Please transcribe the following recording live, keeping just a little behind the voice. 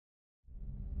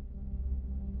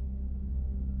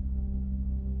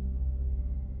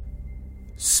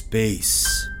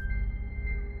Space.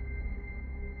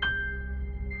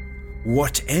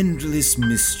 What endless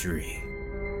mystery.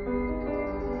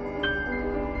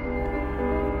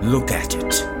 Look at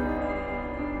it.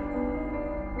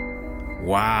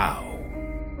 Wow.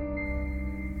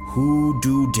 Who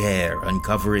do dare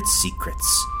uncover its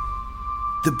secrets?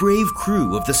 The brave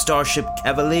crew of the starship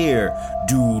Cavalier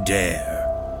do dare.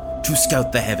 To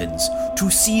scout the heavens,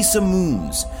 to see some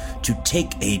moons, to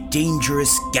take a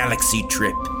dangerous galaxy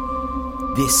trip.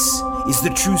 This is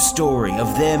the true story of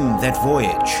them that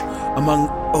voyage among,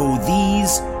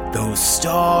 those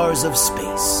stars of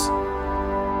space.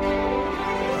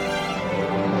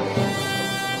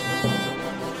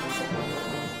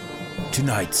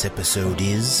 Tonight's episode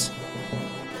is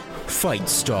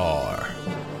Fightstar,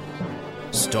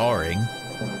 starring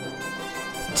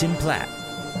Tim Platt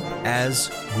as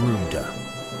Grunda,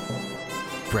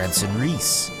 Branson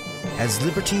Reese as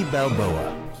Liberty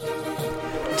Balboa,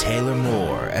 Taylor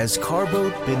Moore as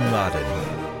Carboat Bin Laden,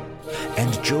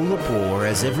 and Joe Lepore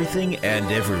as everything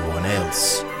and everyone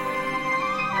else.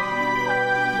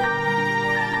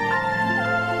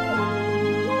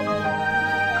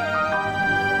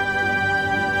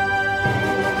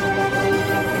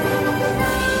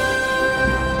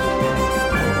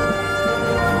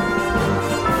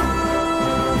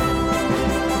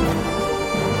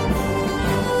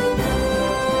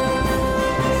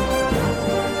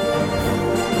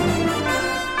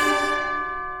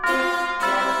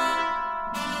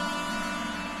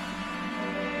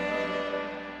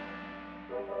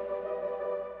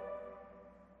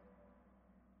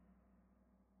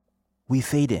 We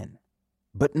fade in,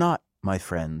 but not, my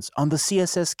friends, on the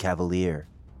CSS Cavalier.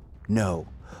 No,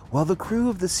 while the crew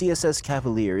of the CSS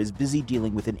Cavalier is busy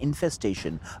dealing with an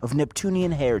infestation of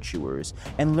Neptunian hair chewers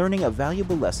and learning a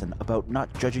valuable lesson about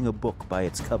not judging a book by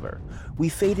its cover, we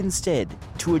fade instead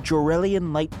to a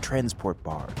Jorelian light transport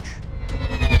barge.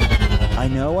 I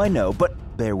know,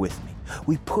 but bear with me.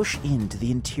 We push into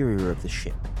the interior of the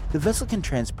ship. The vessel can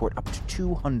transport up to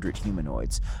 200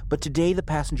 humanoids, but today the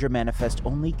passenger manifest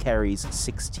only carries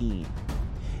 16.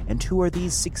 And who are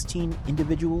these 16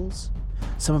 individuals?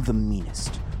 Some of the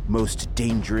meanest, most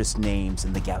dangerous names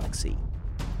in the galaxy.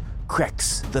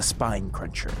 Krex the Spine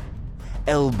Cruncher,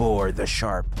 Elbor the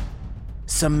Sharp,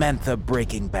 Samantha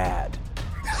Breaking Bad.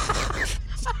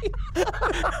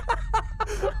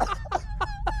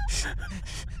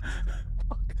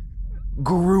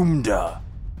 Grunda.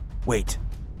 Wait.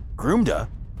 Grunda?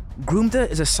 Grunda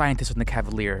is a scientist in the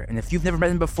Cavalier, and if you've never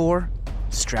met him before,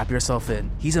 strap yourself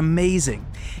in. He's amazing.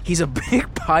 He's a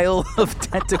big pile of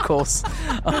tentacles.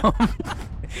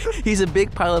 He's a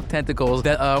big pile of tentacles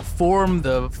that form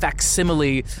the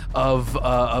facsimile of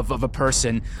a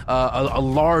person. A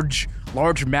large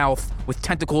mouth with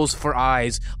tentacles for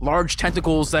eyes, large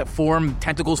tentacles that form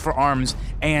tentacles for arms,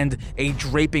 and a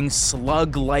draping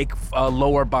slug-like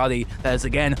lower body that is,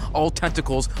 again, all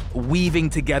tentacles weaving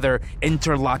together,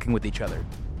 interlocking with each other.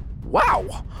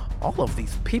 Wow! All of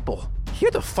these people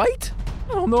here to fight?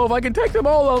 I don't know if I can take them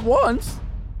all at once.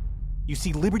 You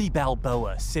see Liberty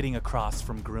Balboa sitting across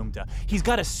from Grunda. He's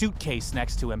got a suitcase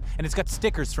next to him, and it's got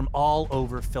stickers from all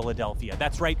over Philadelphia.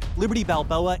 That's right, Liberty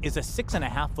Balboa is a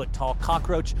 6.5-foot tall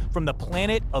cockroach from the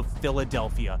planet of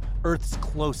Philadelphia, Earth's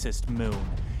closest moon.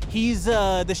 He's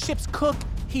the ship's cook.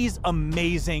 He's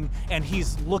amazing, and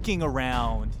he's looking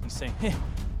around. He's saying,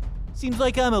 seems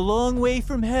like I'm a long way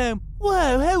from home.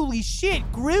 Whoa, holy shit,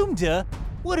 Grunda!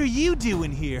 What are you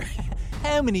doing here?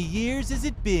 How many years has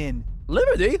it been?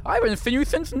 Liberty, I haven't seen you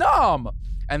since Nam.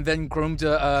 And then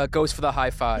Grunda goes for the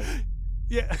high five.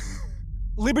 Yeah.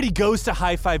 Liberty goes to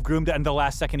high five Grunda, and the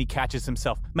last second he catches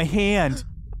himself. My hand.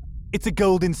 It's a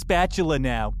golden spatula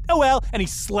now. Oh well. And he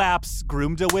slaps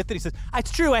Grunda with it. He says,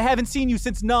 it's true, I haven't seen you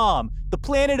since Nam, the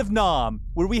planet of Nam,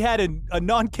 where we had a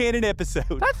non-canon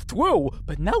episode. That's true,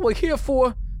 but now we're here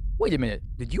for... Wait a minute,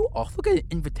 did you also get an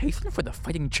invitation for the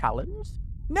fighting challenge?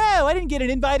 No, I didn't get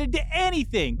invited to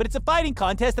anything, but it's a fighting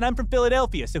contest and I'm from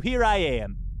Philadelphia, so here I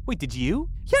am. Wait, did you?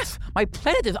 Yes, my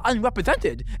planet is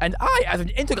unrepresented, and I, as an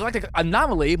intergalactic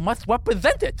anomaly, must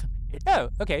represent it. Oh,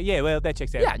 okay, yeah, well, that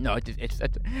checks out. Yeah, no,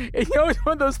 it's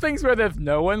one of those things where there's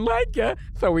no one like you,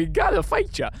 so we gotta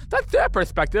fight you. That's their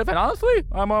perspective, and honestly,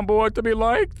 I'm on board to be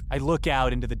liked. I look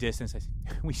out into the distance, I say,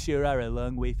 we sure are a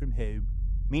long way from home.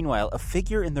 Meanwhile, a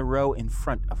figure in the row in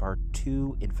front of our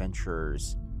two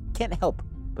adventurers can't help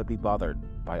but be bothered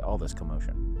by all this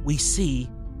commotion. We see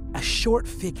a short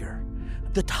figure.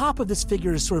 The top of this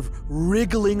figure is sort of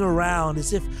wriggling around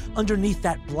as if underneath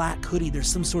that black hoodie there's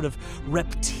some sort of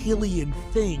reptilian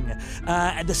thing.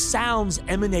 And the sounds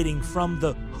emanating from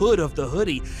the hood of the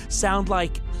hoodie sound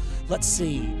like let's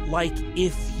see, like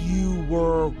if you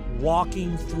were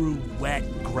walking through wet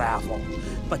gravel.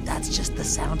 But that's just the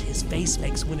sound his face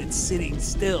makes when it's sitting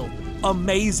still.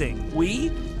 Amazing.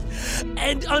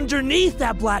 And underneath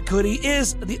that black hoodie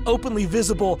is the openly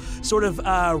visible sort of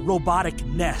robotic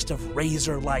nest of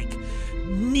razor-like,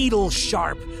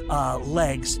 needle-sharp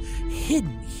legs.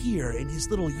 Hidden here in his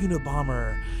little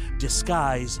Unabomber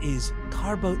disguise is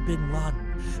Carboat Bin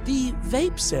Laden, the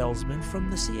vape salesman from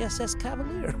the CSS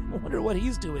Cavalier. I wonder what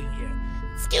he's doing here.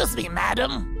 Excuse me,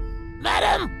 madam.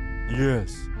 Madam?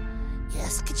 Yes.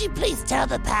 Yes, could you please tell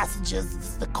the passengers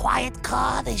it's the quiet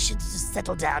car? They should just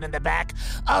settle down in the back.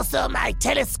 Also, my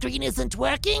telescreen isn't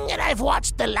working, and I've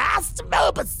watched the last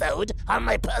mobisode on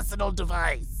my personal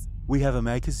device. We have a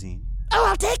magazine. Oh,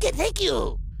 I'll take it, thank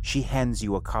you. She hands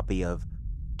you a copy of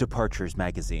Departures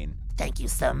magazine. Thank you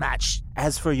so much.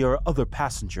 As for your other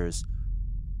passengers,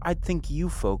 I think you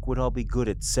folk would all be good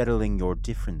at settling your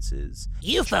differences.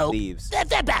 You folk? Leaves.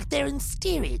 They're back there in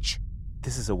steerage.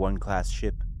 This is a one-class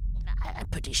ship. I'm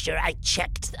pretty sure I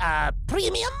checked,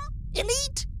 premium,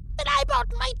 elite, and I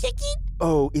bought my ticket.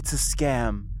 Oh, it's a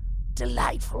scam.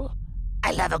 Delightful.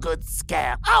 I love a good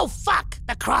scam. Oh, fuck!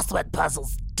 The crossword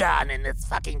puzzle's done in this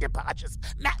fucking Departures.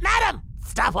 Madam,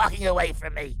 stop walking away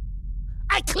from me.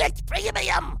 I clicked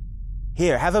premium.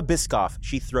 Here, have a Biscoff.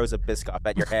 She throws a Biscoff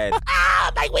at your head.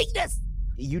 Ah, my weakness.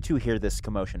 You two hear this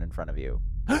commotion in front of you.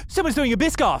 Someone's doing a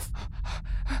Biscoff!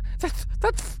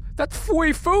 That's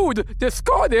free food,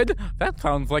 discarded. That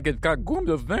sounds like it's got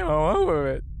Goomba's name all over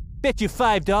it. Bet you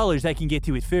 $5 I can get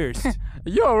to it first.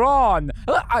 You're on.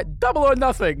 Double or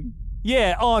nothing.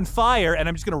 Yeah, on fire, and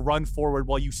I'm just gonna run forward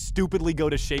while you stupidly go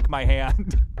to shake my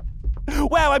hand.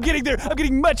 Wow, I'm getting there. I'm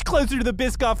getting much closer to the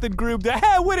Biscoff than Groomda.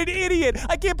 Ah, what an idiot!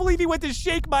 I can't believe he went to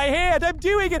shake my hand. I'm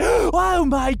doing it. Oh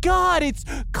my God, it's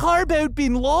Carboat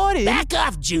Bin Laden. Back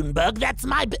off, Junebug. That's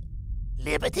my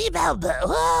Liberty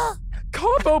Balboa.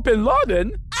 Carboat Bin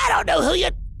Laden? I don't know who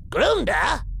you're...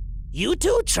 Groomda? You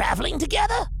two traveling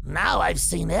together? Now I've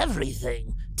seen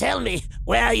everything. Tell me,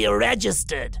 where are you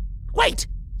registered? Wait,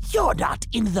 you're not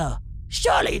in the...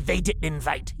 Surely they didn't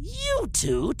invite you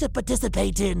two to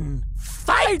participate in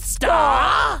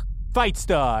Fightstar?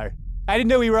 Fightstar. I didn't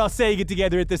know we were all saying it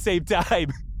together at the same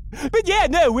time. But yeah,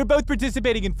 no, we're both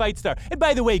participating in Fightstar. And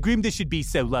by the way, Groomda should be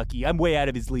so lucky. I'm way out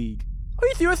of his league. Are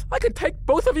you serious? I could take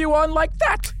both of you on like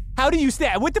that. How do you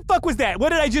snap? What the fuck was that? What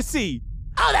did I just see?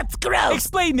 Oh, that's gross.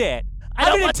 Explain that. I I'm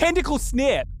don't in a want- tentacle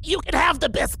snap. You can have the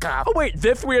Biscoff. Oh, wait,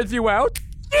 this weirds you out?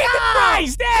 Jesus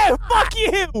Christ! Fuck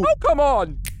you! Oh, come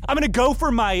on. I'm gonna go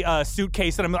for my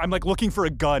suitcase and I'm like looking for a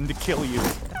gun to kill you.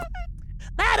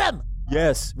 Madam,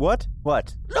 Yes. What?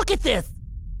 What? look at this.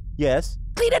 Yes.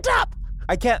 Clean it up.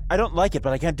 I don't like it,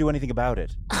 but I can't do anything about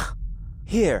it.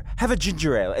 Here, have a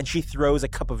ginger ale. And she throws a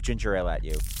cup of ginger ale at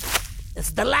you. This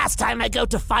is the last time I go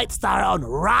to Fightstar on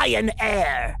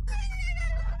Ryanair.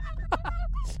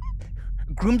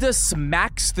 Groomda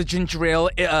smacks the ginger ale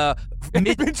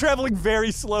He's been traveling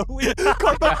very slowly.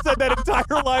 Carboat said that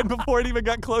entire line before it even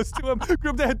got close to him.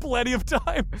 Groomda had plenty of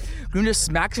time. Groomda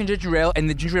smacks the ginger ale, and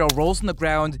the ginger ale rolls on the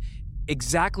ground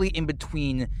exactly in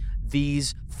between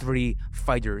these three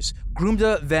fighters.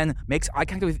 Groomda then makes eye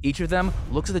contact with each of them,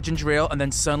 looks at the ginger ale, and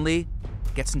then suddenly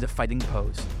gets into fighting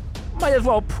pose. Might as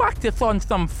well practice on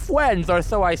some friends, or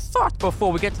so I thought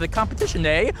before we get to the competition,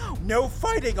 eh? No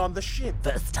fighting on the ship.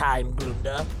 First time,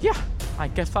 Groomda. Yeah, I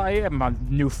guess I am a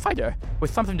new fighter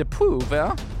with something to prove,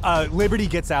 eh? Liberty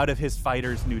gets out of his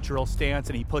fighter's neutral stance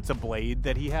and he puts a blade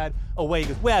that he had away. He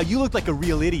goes, wow, you look like a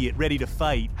real idiot ready to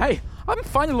fight. Hey, I'm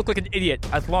fine to look like an idiot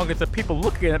as long as the people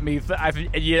looking at me as an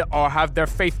idiot or have their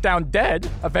face down dead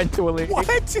eventually. What?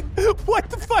 What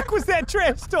the fuck was that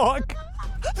trash talk?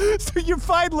 So you're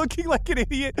fine looking like an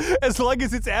idiot as long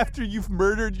as it's after you've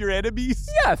murdered your enemies?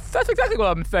 Yes, that's exactly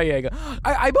what I'm saying.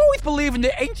 I've always believed in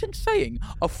the ancient saying,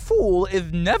 a fool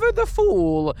is never the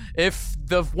fool if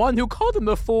the one who called him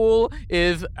the fool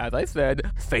is, as I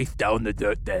said, face down the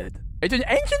dirt dead. It's an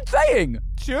ancient saying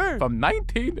Sure. from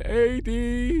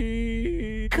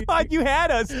 1980. Come on, you had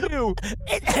us, too.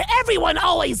 Everyone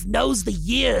always knows the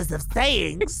years of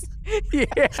sayings. Yeah.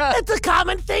 It's a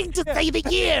common thing to say the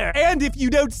year. And if you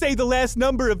don't say the last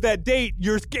number of that date,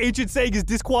 your ancient saying is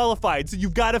disqualified, so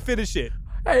you've got to finish it.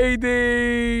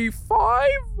 85?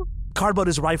 Carboat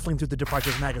is rifling through the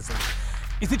Departures magazine.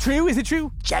 Is it true? Is it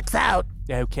true? Checks out.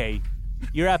 Okay.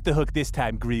 You're off the hook this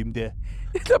time, Groomda.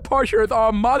 Departures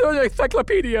are modern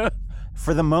encyclopedia.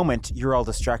 For the moment, you're all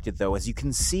distracted, though, as you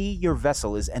can see your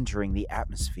vessel is entering the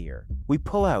atmosphere. We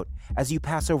pull out as you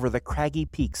pass over the craggy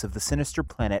peaks of the sinister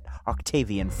planet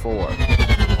Octavian 4.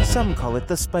 Some call it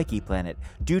the Spiky Planet,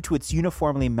 due to its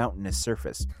uniformly mountainous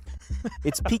surface.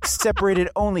 its peaks separated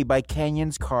only by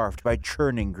canyons carved by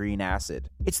churning green acid.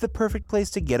 It's the perfect place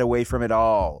to get away from it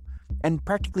all. And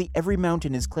practically every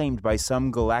mountain is claimed by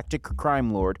some galactic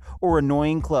crime lord or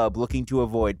annoying club looking to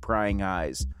avoid prying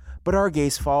eyes. But our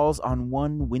gaze falls on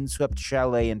one windswept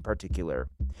chalet in particular.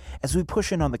 As we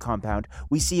push in on the compound,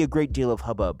 we see a great deal of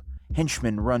hubbub.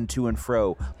 Henchmen run to and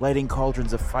fro, lighting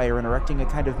cauldrons of fire and erecting a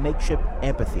kind of makeshift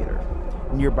amphitheater.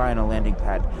 Nearby on a landing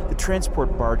pad, the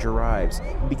transport barge arrives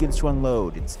and begins to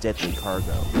unload its deadly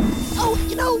cargo. Oh,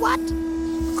 you know what?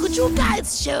 Could you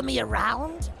guys show me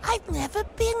around? I've never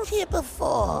been here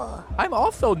before. I'm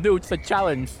also new to the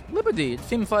challenge. Liberty, it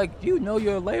seems like you know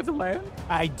your lay of the land.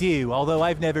 I do, although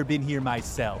I've never been here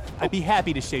myself. I'd be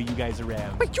happy to show you guys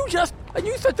around. But you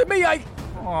said to me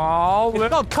Oh, It's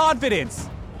called confidence.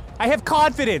 I have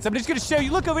confidence. I'm just going to show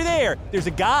you. Look over there. There's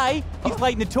a guy. He's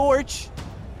lighting a torch.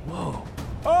 Whoa.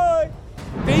 Hi.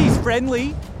 He's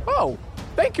friendly. Oh,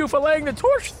 thank you for laying the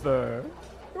torch, sir.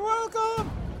 You're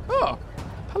welcome. Oh,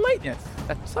 politeness.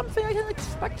 That's something I didn't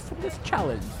expect from this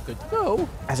challenge. Good to know.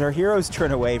 As our heroes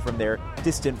turn away from their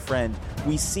distant friend,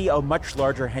 we see a much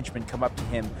larger henchman come up to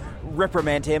him,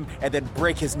 reprimand him, and then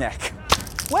break his neck.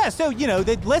 Well, so,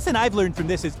 the lesson I've learned from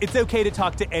this is it's okay to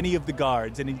talk to any of the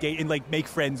guards and engage and, make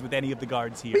friends with any of the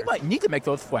guards here. We might need to make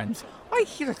those friends. I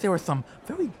hear that there are some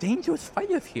very dangerous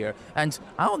fighters here, and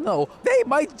I don't know, they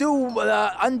might do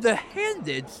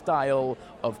underhanded style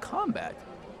of combat.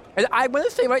 And I want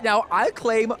to say right now, I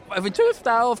claim, if it's a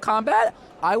style of combat,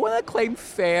 I want to claim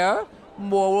fair,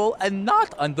 moral, and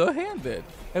not underhanded.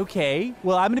 Okay,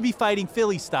 well, I'm going to be fighting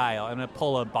Philly style. I'm going to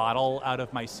pull a bottle out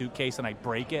of my suitcase and I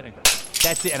break it. And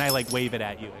that's it, and I, wave it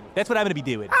at you. That's what I'm going to be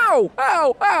doing. Ow!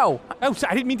 Ow! Ow! Oh,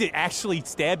 sorry, I didn't mean to actually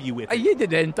stab you with it. You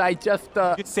didn't. I just,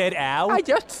 You said ow? I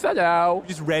just said ow. You're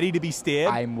just ready to be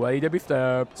stabbed? I'm ready to be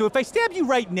stabbed. So if I stab you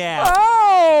right now...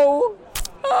 Oh!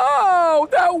 Oh,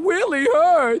 that really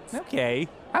hurts. Okay.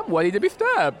 I'm ready to be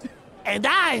stabbed. And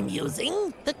I'm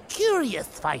using the curious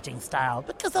fighting style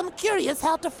because I'm curious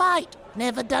how to fight.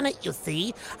 Never done it, you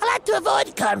see. I like to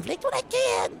avoid conflict when I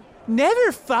can.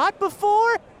 Never fought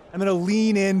before? I'm going to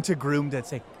lean into Groomda and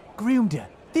say, Groomda,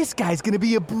 this guy's going to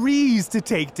be a breeze to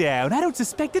take down. I don't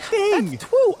suspect a thing. That's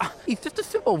true. He's just a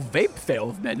simple vape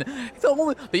salesman.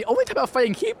 The only type of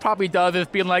fighting he probably does is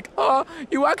being like,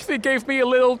 you actually gave me a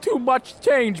little too much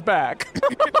change back.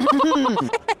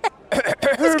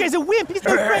 This guy's a wimp. He's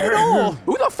not a friend at all.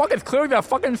 Who the fuck is clearing their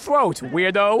fucking throat,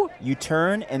 weirdo? You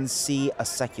turn and see a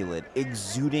succulent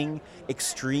exuding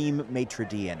extreme maitre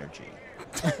d' energy.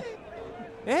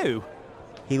 Ew.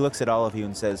 He looks at all of you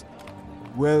and says,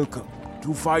 "Welcome to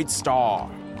Fightstar.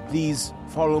 Please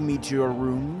follow me to your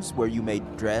rooms where you may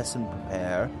dress and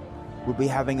prepare. We'll be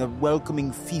having a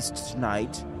welcoming feast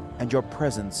tonight, and your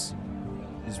presence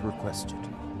is requested."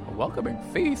 A welcoming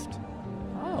feast?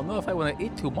 I don't know if I want to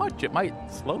eat too much. It might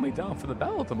slow me down for the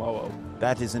battle tomorrow.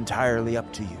 That is entirely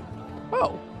up to you.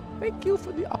 Oh, thank you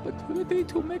for the opportunity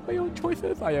to make my own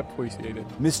choices. I appreciate it.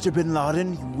 Mr. Bin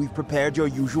Laden, we've prepared your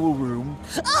usual room.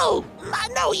 Oh,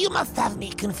 no, you must have me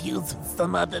confused with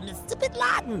some other Mr. Bin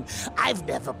Laden. I've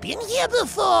never been here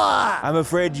before. I'm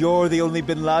afraid you're the only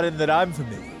Bin Laden that I'm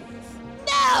familiar with.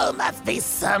 No, must be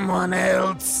someone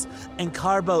else. And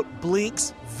Carboat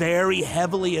blinks very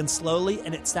heavily and slowly,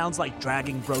 and it sounds like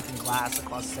dragging broken glass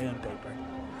across sandpaper.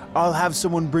 I'll have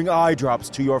someone bring eye drops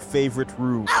to your favorite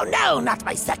room. Oh, no, not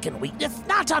my second weakness.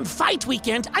 Not on fight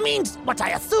weekend. I mean, what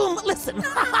I assume. Listen,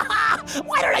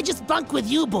 why don't I just bunk with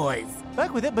you boys?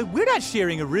 Fuck with it, but we're not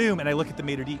sharing a room. And I look at the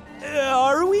maitre d'.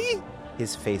 Are we?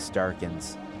 His face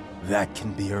darkens. That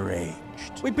can be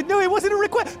arranged. Wait, but no, it wasn't a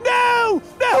request. No,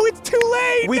 it's too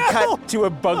late. We no! cut to a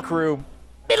bunk room.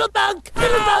 Middle bunk,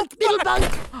 middle bunk, middle bunk.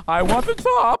 I want the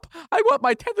top. I want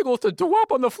my tentacles to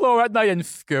drop on the floor at night and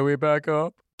scurry back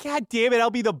up. God damn it,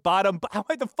 I'll be the bottom.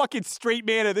 I'm the fucking straight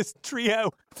man of this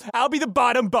trio. I'll be the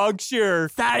bottom bunk, sure.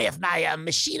 Sorry if my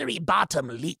machinery bottom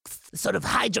leaks sort of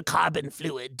hydrocarbon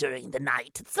fluid during the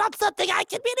night. It's not something I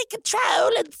can really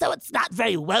control, and so it's not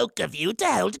very woke of you to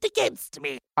hold it against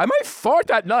me. I might fart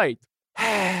at night.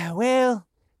 Well,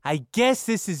 I guess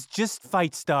this is just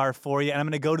Fightstar for you, and I'm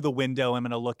going to go to the window, I'm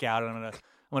going to look out, and I'm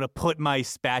going to put my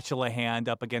spatula hand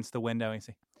up against the window and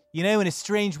say, in a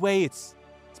strange way, it's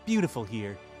beautiful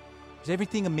here. There's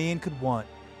everything a man could want.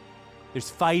 There's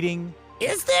fighting.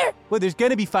 Is there? Well, there's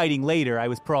gonna be fighting later, I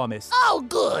was promised. Oh,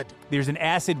 good. There's an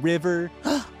acid river.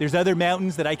 There's other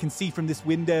mountains that I can see from this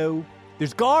window.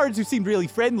 There's guards who seem really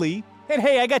friendly. And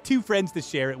hey, I got 2 friends to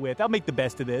share it with. I'll make the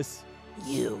best of this.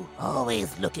 You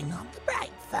always looking on the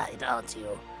bright side, aren't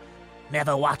you?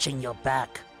 Never watching your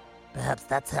back. Perhaps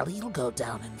that's how you'll go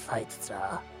down in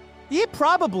Fightstar. Yeah,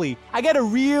 probably. I got a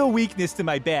real weakness to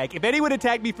my back. If anyone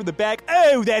attacked me from the back,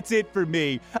 oh, that's it for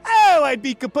me. Oh, I'd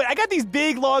be complete. I got these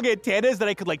big, long antennas that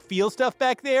I could, feel stuff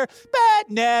back there. But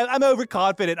no, I'm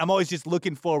overconfident. I'm always just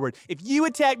looking forward. If you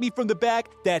attack me from the back,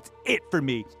 that's it for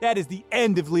me. That is the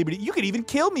end of liberty. You could even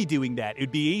kill me doing that.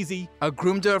 It'd be easy.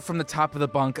 Groomda from the top of the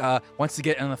bunk wants to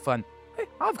get in on the fun. Hey,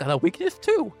 I've got a weakness,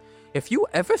 too. If you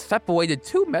ever separated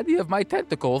too many of my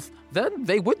tentacles, then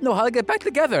they wouldn't know how to get back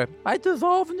together. I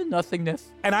dissolve into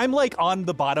nothingness. And I'm on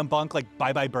the bottom bunk,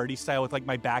 Bye-Bye Birdie style with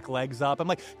my back legs up. I'm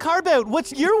like, Carbout,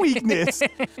 what's your weakness?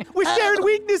 We're sharing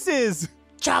weaknesses.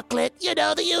 Chocolate,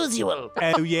 the usual.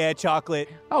 Oh, yeah, chocolate.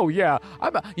 Oh, yeah.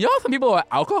 Some people are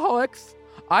alcoholics?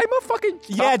 I'm a fucking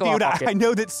Yeah, dude, chocolate. I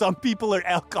know that some people are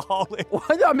alcoholic.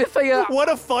 I'm just saying,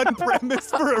 What a fun premise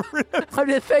for a riff. I'm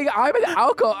just saying I'm an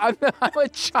alcohol. I'm a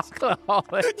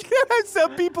chocoholic. You know,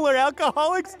 some people are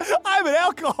alcoholics. I'm an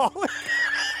alcoholic.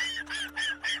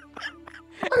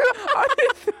 I'm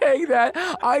just saying that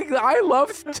I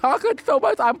love chocolate so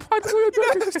much. I'm practically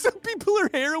a Some people are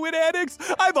heroin addicts.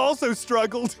 I've also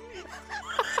struggled.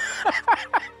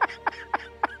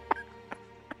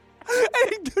 I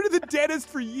didn't go to the dentist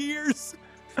for years.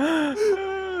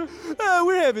 We're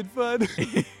having fun.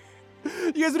 You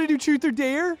guys want to do truth or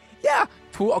dare? Yeah.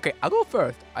 Okay, I'll go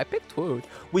first. I picked truth.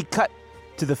 We cut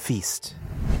to the feast.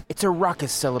 It's a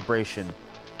raucous celebration,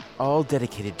 all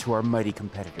dedicated to our mighty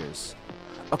competitors.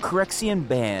 A Corexian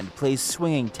band plays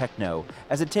swinging techno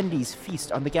as attendees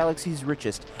feast on the galaxy's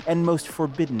richest and most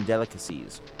forbidden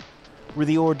delicacies. Were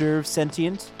the hors d'oeuvres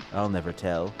sentient? I'll never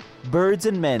tell. Birds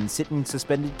and men sit in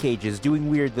suspended cages doing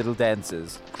weird little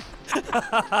dances. A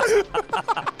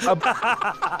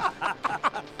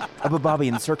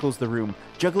Bababian circles the room,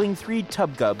 juggling 3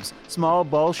 tubgubs, small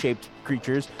ball-shaped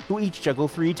creatures who each juggle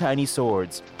 3 tiny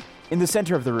swords. In the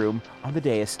center of the room, on the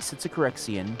dais, sits a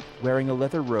Corexian wearing a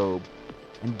leather robe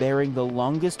and bearing the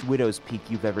longest widow's peak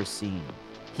you've ever seen.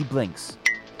 He blinks,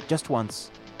 just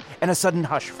once, and a sudden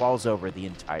hush falls over the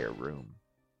entire room.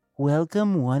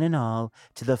 Welcome, one and all,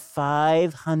 to the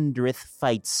 500th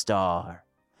Fightstar.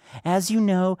 As you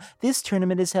know, this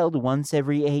tournament is held once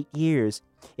every 8 years.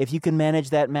 If you can manage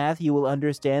that math, you will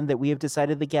understand that we have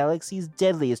decided the galaxy's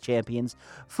deadliest champions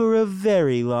for a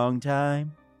very long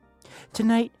time.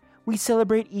 Tonight, we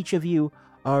celebrate each of you,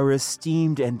 our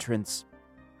esteemed entrants.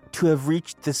 To have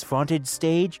reached this vaunted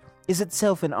stage is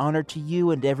itself an honor to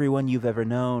you and everyone you've ever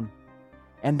known.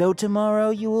 And though tomorrow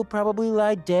you will probably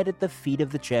lie dead at the feet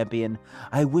of the champion,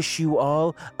 I wish you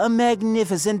all a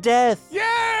magnificent death. Yay!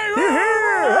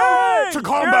 To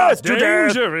combat Yes,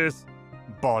 dangerous.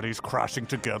 Bodies crashing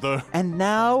together. And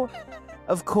now,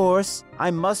 of course, I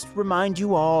must remind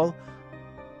you all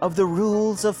of the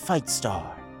rules of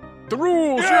Fightstar. The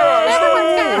rules,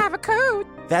 Everyone's gonna have a code.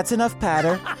 That's enough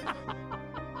patter.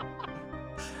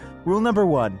 Rule number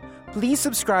 1, please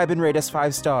subscribe and rate us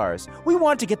 5 stars. We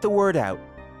want to get the word out.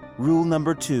 Rule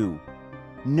number 2,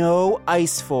 no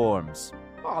ice forms.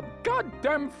 Oh,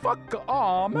 goddamn fuck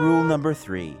man. Rule number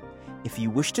 3, if you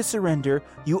wish to surrender,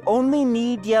 you only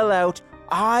need yell out,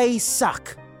 I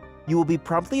suck. You will be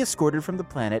promptly escorted from the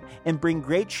planet and bring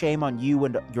great shame on you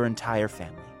and your entire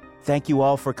family. Thank you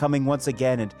all for coming once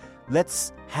again, and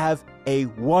let's have a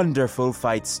wonderful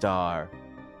Fightstar.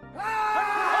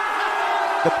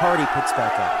 The party picks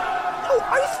back up. No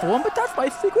ice form, but that's my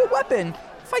secret weapon.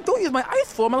 If I don't use my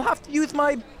ice form, I'll have to use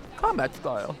my combat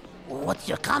style. What's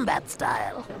your combat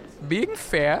style? Being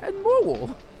fair and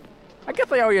moral. I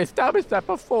guess I already established that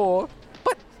before.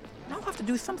 But now I'll have to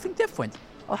do something different.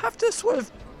 I'll have to sort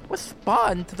of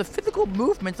respond to the physical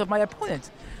movements of my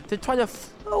opponents to try to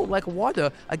flow like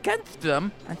water against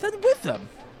them and then with them.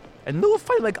 And they'll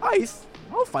fight like ice,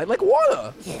 I'll fight like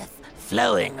water. Yes,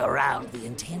 flowing around the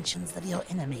intentions of your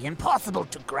enemy, impossible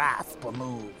to grasp or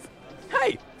move.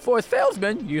 Hey, for a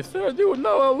salesman, you sure do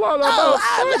know a lot about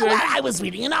fighting. I was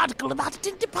reading an article about it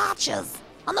in Departures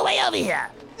on the way over here.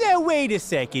 Now, wait a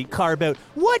second, Carbout.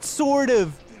 What sort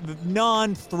of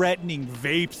non-threatening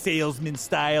vape salesman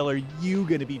style are you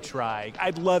gonna be trying?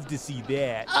 I'd love to see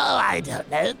that. Oh, I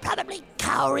don't know. Probably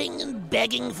cowering and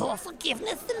begging for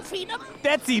forgiveness and freedom.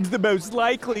 That seems the most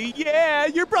likely. Yeah,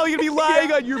 you're probably gonna be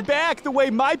lying on your back the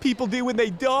way my people do when they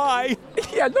die.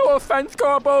 Yeah, no offense,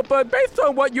 Carbo, but based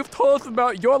on what you've told us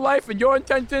about your life and your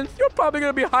intentions, you're probably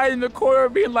going to be hiding in the corner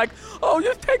being like, oh,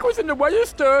 just take what's in the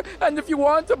register, and if you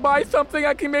want to buy something,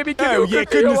 I can maybe give you a good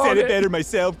couldn't deal have said on it better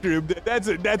myself, Groom. That's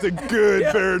a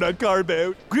good burn on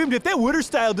Carbout. Groom, if that water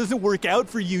style doesn't work out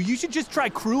for you, you should just try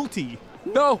cruelty.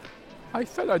 No, I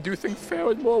said I'd do things fair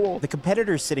and moral. The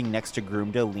competitor sitting next to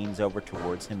Groomda leans over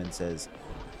towards him and says,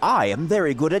 I am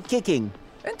very good at kicking.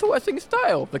 Interesting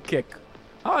style, the kick.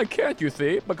 I can't, you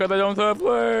see, because I don't have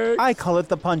legs. I call it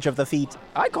the punch of the feet.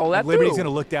 I call that Liberty's too. gonna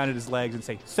look down at his legs and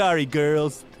say, "Sorry,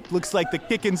 girls. Looks like the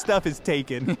kicking stuff is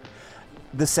taken.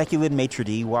 The succulent maitre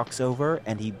d' walks over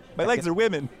and he My legs are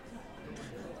women."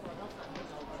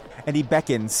 and he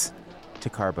beckons to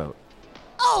Carboat.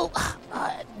 Oh,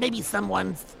 maybe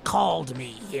someone's called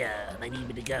me here. They need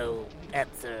me to go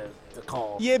answer the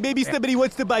call. Yeah, maybe somebody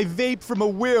wants to buy vape from a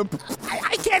wimp.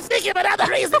 I can't think of another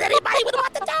reason anybody would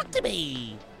want to talk to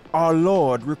me. Our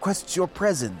Lord requests your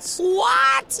presence.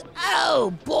 What?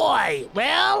 Oh, boy.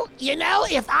 Well, you know,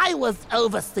 if I was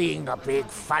overseeing a big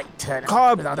fight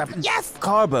tournament with all the... Yes?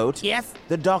 Carboat. Yes?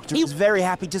 The doctor is very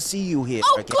happy to see you here.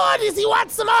 Oh, good. Does he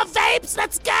want some more vapes?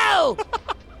 Let's go.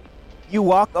 You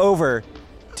walk over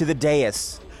to the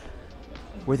dais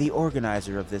where the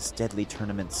organizer of this deadly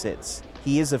tournament sits.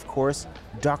 He is, of course,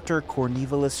 Dr.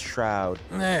 Cornelius Shroud.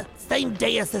 Same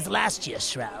dais as last year's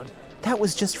Shroud. That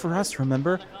was just for us,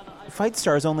 remember?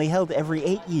 Fightstar is only held every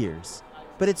 8 years.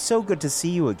 But it's so good to see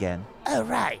you again. Oh,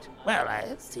 right. Well,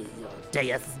 I see your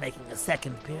dais is making a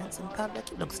second appearance in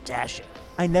public. It looks dashing.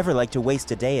 I never like to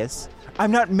waste a dais.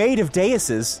 I'm not made of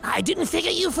daises. I didn't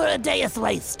figure you for a dais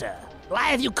waster. Why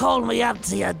have you called me up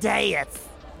to your dais?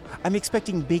 I'm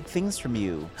expecting big things from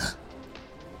you.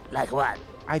 Like what?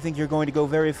 I think you're going to go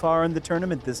very far in the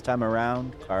tournament this time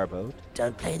around, Carboat.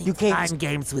 Don't play any You came- mind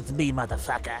games with me,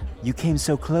 motherfucker. You came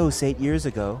so close 8 years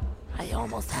ago. I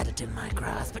almost had it in my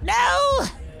grasp, but no!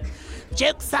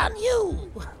 Joke's on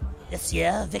you. This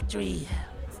year, victory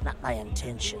is not my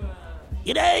intention.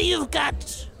 You know, you've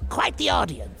got quite the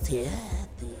audience here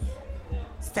at the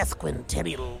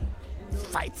sesquicentennial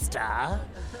Fightstar.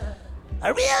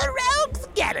 A real rogues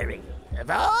gallery of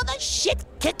all the shit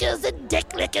kickers and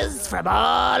dick lickers from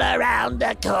all around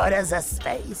the corners of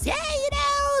space. Yeah, you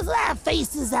know, there are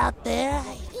faces out there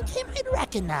I think you might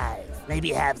recognize. Maybe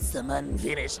have some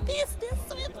unfinished business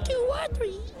with 2 or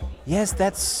 3. Yes,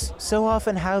 that's so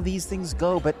often how these things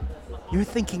go, but you're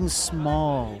thinking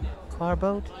small,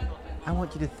 Carboat. I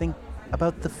want you to think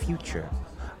about the future.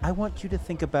 I want you to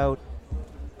think about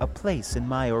a place in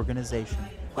my organization.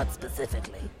 What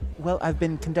specifically? Well, I've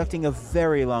been conducting a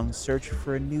very long search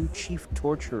for a new chief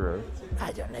torturer.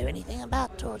 I don't know anything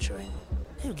about torturing.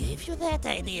 Who gave you that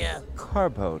idea?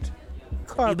 Carboat.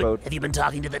 Have you been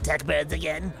talking to the tech birds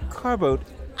again? Carboat.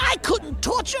 I couldn't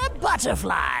torture a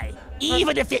butterfly,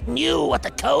 even if it knew what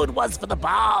the code was for the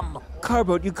bomb.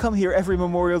 Carboat, you come here every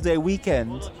Memorial Day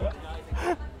weekend.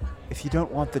 If you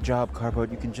don't want the job,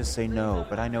 Carboat, you can just say no,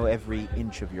 but I know every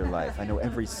inch of your life. I know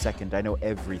every second. I know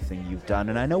everything you've done,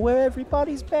 and I know where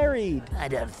everybody's buried. I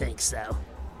don't think so.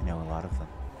 I know a lot of them.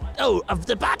 Oh, of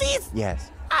the bodies?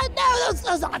 Yes. No,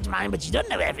 those aren't mine, but you don't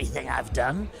know everything I've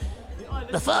done.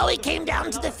 Before we came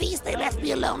down to the feast, they left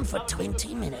me alone for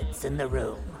 20 minutes in the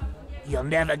room. You'll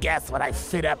never guess what I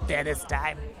fit up there this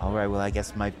time. All right, well, I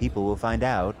guess my people will find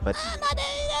out, but...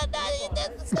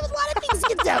 There's a lot of things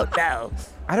you don't know.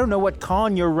 I don't know what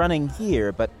con you're running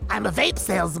here, but... I'm a vape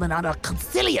salesman on a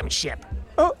concilium ship.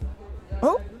 Oh!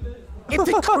 It's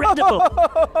incredible.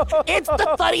 It's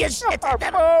the funniest shit I've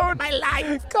ever heard in my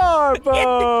life. Carboat!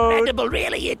 It's incredible,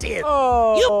 really it is.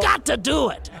 Oh. You got to do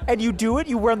it. And you do it?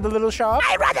 You run the little shop?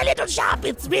 I run a little shop.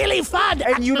 It's really fun.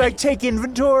 And you, actually. take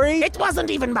inventory? It wasn't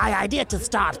even my idea to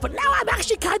start, but now I'm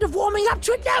actually kind of warming up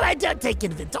to it. No, I don't take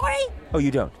inventory. Oh,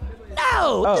 you don't?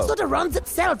 No, Oh. it sort of runs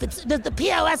itself. It's the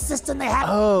POS system they have.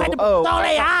 Oh, It's all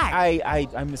AI.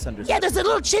 I misunderstood. Yeah, there's a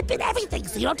little chip in everything,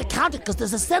 so you don't have to count it because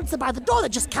there's a sensor by the door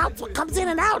that just counts what comes in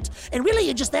and out. And really,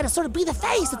 you're just there to sort of be the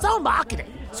face. It's all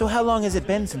marketing. So how long has it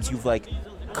been since you've,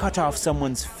 cut off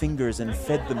someone's fingers and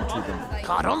fed them to them?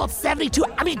 God, almost 72.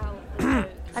 I mean,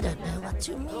 I don't know what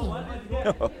you mean.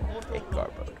 Okay,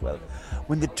 Carboat. Well,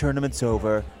 when the tournament's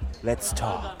over, let's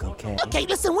talk, okay? Okay,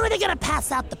 listen, when are they going to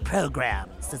pass out the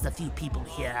programs? There's a few people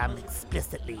here I'm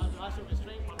explicitly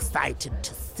excited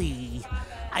to see.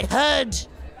 I heard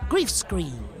Grief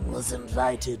Scream was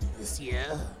invited this year.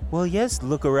 Well, yes,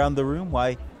 look around the room.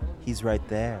 Why, he's right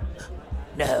there.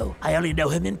 No, I only know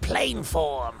him in plane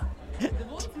form.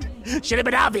 Should have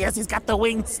been obvious. He's got the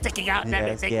wings sticking out and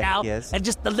everything now. Yes. And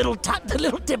just the little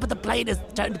tip of the plane is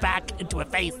turned back into a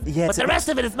face. Yes, But the rest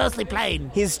of it is mostly plane.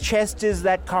 His chest is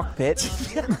that cockpit.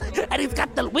 And he's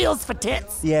got the wheels for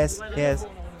tits. Yes.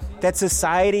 That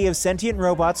society of sentient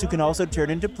robots who can also turn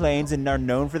into planes and are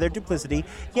known for their duplicity.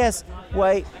 Yes,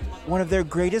 why, one of their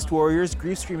greatest warriors,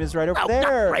 Griefstream, is right over there.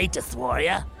 Not greatest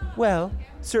warrior. Well,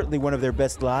 certainly one of their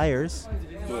best liars.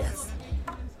 Yes.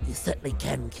 He certainly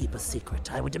can keep a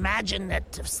secret. I would imagine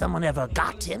that if someone ever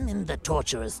got him in the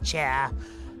torturer's chair,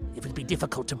 it would be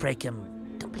difficult to break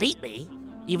him completely.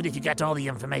 Even if you get all the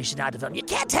information out of him, you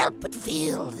can't help but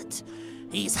feel that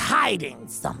he's hiding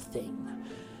something.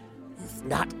 He's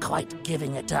not quite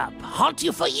giving it up. Haunt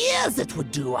you for years, it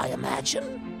would do, I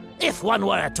imagine. If one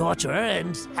were a torturer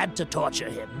and had to torture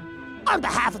him. On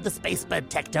behalf of the Spacebird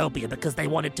Techtopia, because they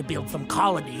wanted to build some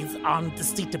colonies on the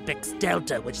Cetapix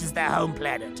Delta, which is their home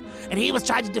planet. And he was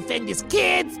trying to defend his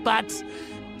kids, but...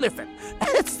 Listen,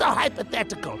 it's so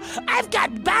hypothetical. I've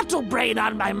got battle brain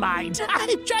on my mind.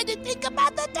 I'm trying to think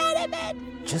about the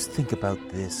tournament. Just think about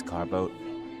this, Carboat.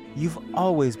 You've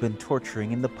always been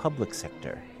torturing in the public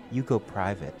sector. You go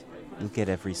private, you'll get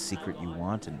every secret you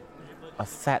want and a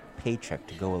fat paycheck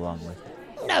to go along with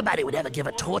it. Nobody would ever give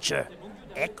a torture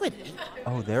equity.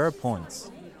 Oh, there are points.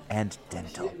 And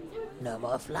dental. No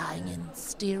more flying in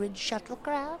steerage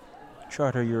shuttlecraft.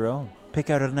 Charter your own. Pick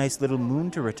out a nice little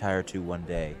moon to retire to one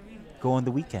day. Go on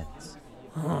the weekends.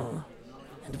 And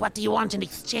what do you want in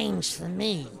exchange for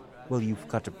me? Well, you've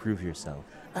got to prove yourself.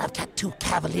 Well, I've got 2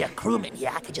 Cavalier crewmen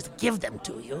here. I could just give them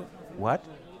to you. What?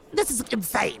 This is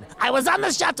insane. I was on the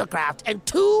shuttlecraft, and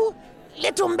 2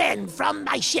 little men from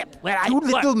my ship where I 2 work.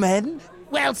 little men?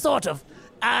 Well, sort of.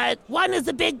 One is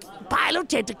a big pile of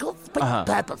tentacles,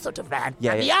 purple sort of man.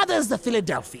 Yeah, and yeah. the other is the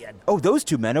Philadelphian. Oh, those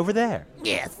 2 men over there.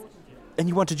 Yes. And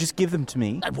you want to just give them to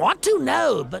me? I want to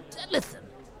know, but listen.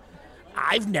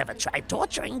 I've never tried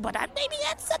torturing, but maybe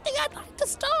that's something I'd like to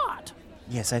start.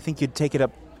 Yes, I think you'd take it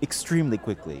up extremely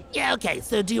quickly. Yeah, okay.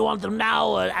 So do you want them now,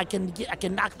 or I can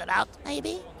knock that out,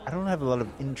 maybe? I don't have a lot of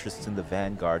interest in the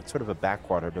Vanguard. Sort of a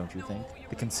backwater, don't you think?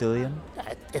 The Concilium?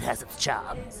 It has its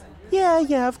charms.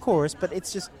 Yeah, of course, but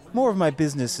it's just more of my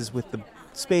business is with the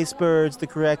Space Birds, the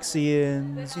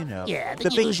Corexians, you know. Yeah, the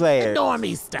big players. The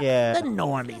normie stuff. Yeah. The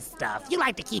normie stuff. You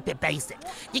like to keep it basic.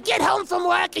 You get home from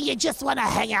work and you just want to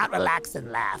hang out, relax,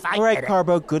 and laugh. All right, get it.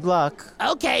 Carbo, good luck.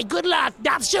 Okay, good luck.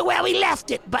 Not sure where we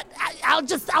left it, but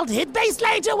I'll hit base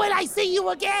later when I see you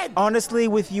again. Honestly,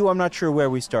 with you, I'm not sure where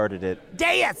we started it.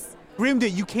 Deus.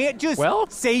 Grimda, you can't just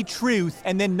say truth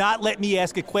and then not let me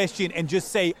ask a question and just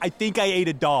say, I think I ate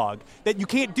a dog. That you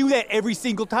can't do that every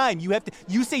single time.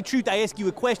 You say truth, I ask you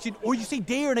a question, or you say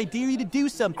dare and I dare you to do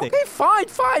something. Okay, fine.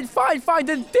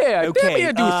 Then dare. Okay, Dare me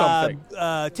to do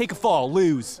something. Take a fall,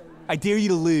 lose. I dare you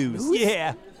to lose.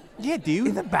 Yeah. Yeah, dude.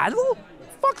 In the battle?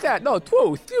 Fuck that. No,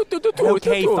 truth.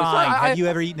 Okay, truth. fine. Have you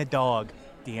ever eaten a dog?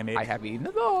 Damn it. I have eaten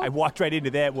a dog. I walked right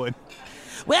into that one.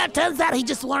 Well, it turns out he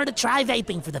just wanted to try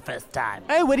vaping for the first time.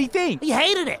 Hey, what'd he think? He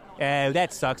hated it. Oh,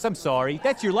 that sucks. I'm sorry.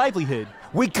 That's your livelihood.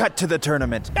 We cut to the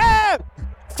tournament. Ah!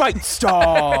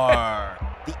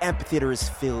 Fightstar! The amphitheater is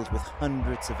filled with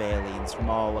hundreds of aliens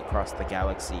from all across the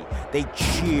galaxy. They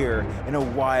cheer in a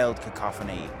wild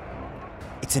cacophony.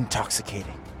 It's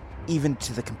intoxicating. Even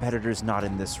to the competitors not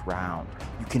in this round.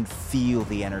 You can feel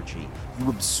the energy. You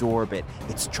absorb it.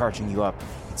 It's charging you up.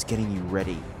 It's getting you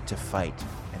ready to fight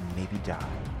and maybe die.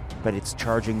 But it's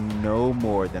charging no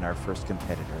more than our first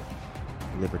competitor,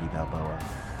 Liberty Balboa.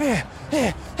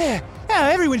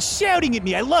 Everyone's shouting at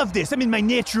me. I love this. I'm in my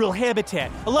natural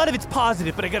habitat. A lot of it's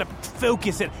positive, but I gotta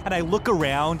focus it. And I look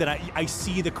around and I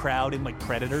see the crowd in like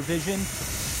predator vision.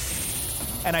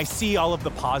 And I see all of the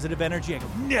positive energy. I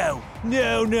go,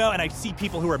 no. And I see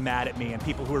people who are mad at me and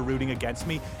people who are rooting against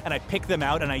me. And I pick them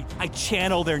out and I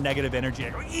channel their negative energy. I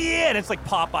go, yeah, and it's like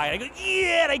Popeye. I go,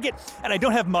 yeah, and I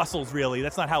don't have muscles really.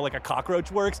 That's not how like a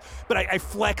cockroach works. But I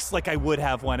flex like I would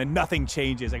have one and nothing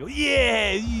changes. I go,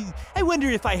 yeah, I wonder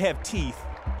if I have teeth.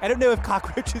 I don't know if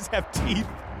cockroaches have teeth.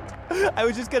 I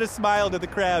was just gonna smile to the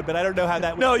crowd, but I don't know how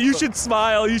that would No, you should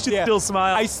smile. You should still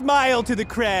smile. I smile to the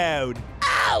crowd.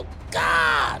 Oh,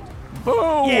 God! Boo!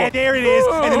 Yeah, there it is.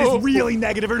 Boo! And then it's really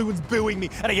negative. Everyone's booing me.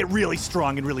 And I get really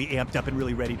strong and really amped up and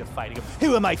really ready to fight. I go,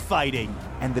 who am I fighting?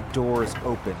 And the doors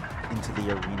open into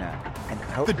the arena. And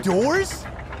out The doors?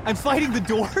 I'm fighting the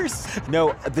doors?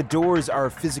 No, the doors are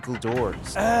physical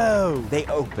doors. Oh. They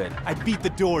open. I beat the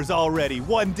doors already.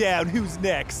 One down. Who's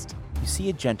next? You see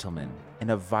a gentleman in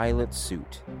a violet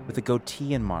suit with a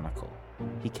goatee and monocle.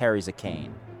 He carries a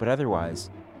cane, but otherwise,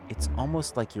 it's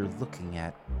almost like you're looking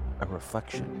at a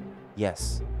reflection.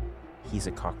 Yes, he's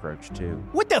a cockroach too.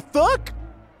 What the fuck?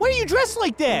 Why are you dressed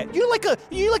like that? You're like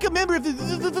a member of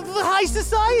the high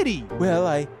society. Well,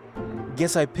 I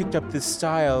guess I picked up this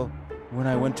style when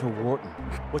I went to Wharton.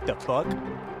 What the fuck?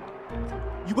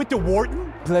 You went to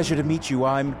Wharton? Pleasure to meet you.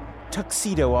 I'm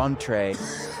Tuxedo Entree.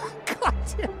 God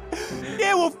damn.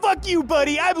 Yeah, well, fuck you,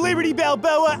 buddy. I'm Liberty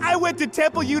Balboa. I went to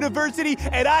Temple University,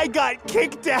 and I got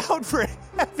kicked out for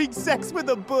having sex with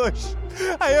a bush.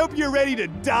 I hope you're ready to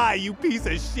die, you piece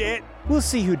of shit. We'll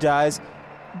see who dies,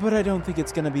 but I don't think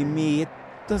it's gonna be me. It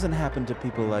doesn't happen to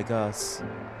people like us.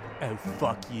 Oh,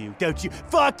 fuck you. Don't you?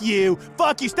 Fuck you!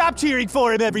 Fuck you! Stop cheering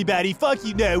for him, everybody! Fuck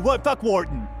you! No, what? Fuck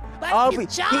Wharton. But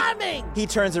he's charming! He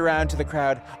turns around to the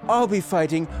crowd. I'll be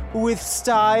fighting with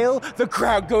style. The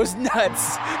crowd goes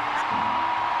nuts.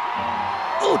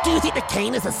 Oh, do you think the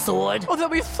cane is a sword? Oh,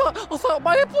 that'd be so.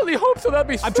 I bloody hope so. That'd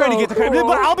be so I'm trying to get the crowd, cool.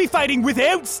 but I'll be fighting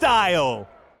without style!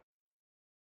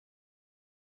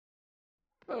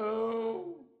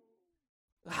 Oh.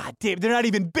 Ah, damn, they're not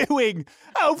even booing!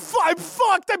 Oh, I'm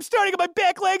fucked! I'm starting on my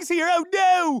back legs here! Oh,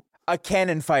 no! A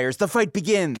cannon fires. The fight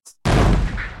begins.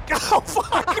 Oh,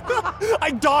 fuck!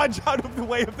 I dodge out of the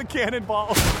way of the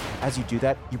cannonball. As you do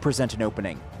that, you present an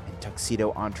opening, and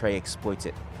Tuxedo Entree exploits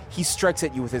it. He strikes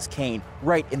at you with his cane,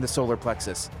 right in the solar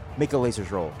plexus. Make a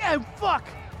lasers roll. Oh, fuck!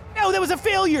 No, that was a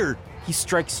failure! He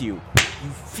strikes you. You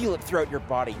feel it throughout your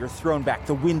body. You're thrown back.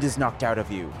 The wind is knocked out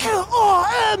of you.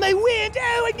 Oh, my wind!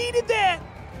 Oh, I needed that!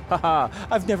 Haha,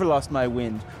 I've never lost my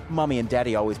wind. Mommy and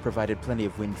Daddy always provided plenty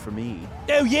of wind for me.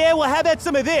 Oh, yeah? Well, how about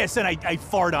some of this? And I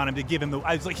fart on him to give him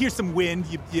I was like, here's some wind,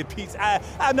 you piece.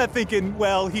 I'm not thinking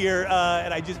well here,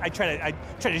 and I try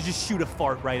to just shoot a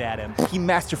fart right at him. He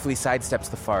masterfully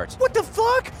sidesteps the fart. What the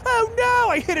fuck? Oh,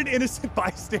 no! I hit an innocent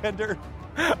bystander.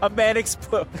 A man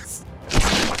explodes.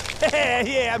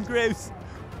 Yeah, I'm gross.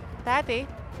 Daddy,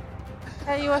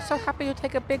 you were so happy to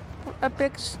take a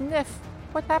big sniff.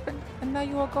 What happened? And now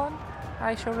you are gone?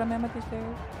 I shall remember this day.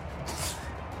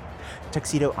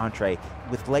 Tuxedo Entree,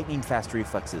 with lightning-fast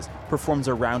reflexes, performs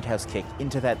a roundhouse kick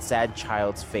into that sad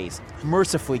child's face,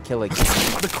 mercifully killing him.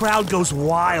 The crowd goes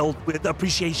wild with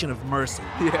appreciation of mercy.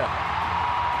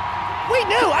 Yeah. Wait,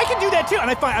 no, I can do that too.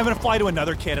 And I'm gonna fly to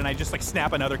another kid, and I just like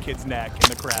snap another kid's neck in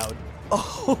the crowd.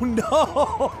 Oh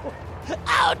no!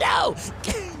 Oh, no!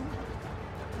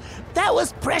 That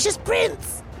was Precious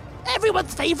Prince!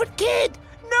 Everyone's favorite kid!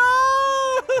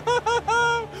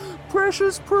 No!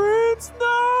 Precious Prince,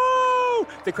 no!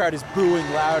 The crowd is booing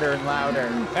louder and louder.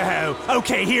 Oh,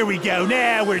 okay, here we go.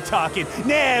 Now we're talking.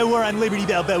 Now we're on Liberty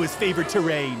Balboa's favorite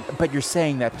terrain. But you're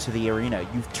saying that to the arena.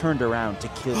 You've turned around to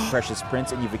kill Precious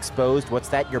Prince, and you've exposed, what's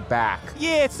that, your back.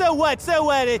 Yeah, so what?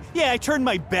 Yeah, I turned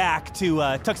my back to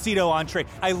Tuxedo Entree.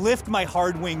 I lift my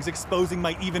hard wings, exposing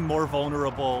my even more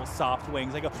vulnerable soft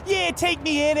wings. I go, yeah, take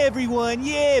me in, everyone.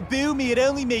 Yeah, boo me. It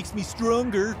only makes me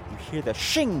stronger. You hear the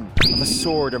shing of a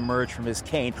sword emerge from his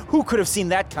cane. Who could have seen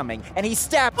that coming? And he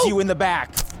stabs you in the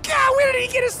back. God, where did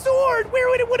he get a sword? Where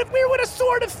would a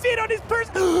sword have fit on his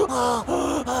person?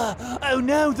 Oh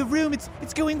no, the room,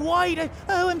 it's going white.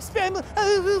 I'm spamming.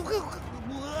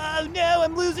 Oh no,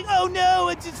 I'm losing. Oh no,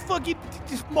 it's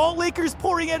just malt liquor's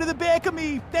pouring out of the back of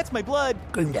me. That's my blood.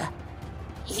 Gunda,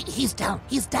 he's down.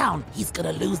 He's down. He's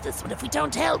gonna lose this one if we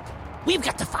don't help. We've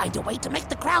got to find a way to make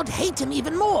the crowd hate him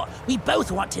even more. We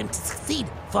both want him to succeed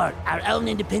for our own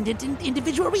independent and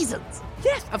individual reasons.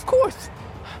 Yes, of course.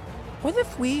 What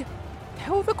if we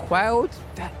tell the crowd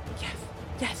that,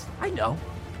 yes, I know.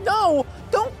 No,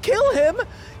 don't kill him.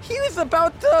 He was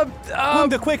about to,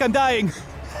 Gunda, quick, I'm dying.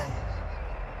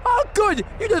 Oh, good.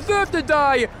 You deserve to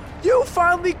die. You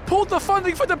finally pulled the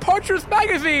funding for Departures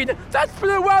magazine. That's been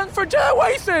around for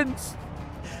generations.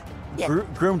 Yeah.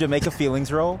 Groom to make a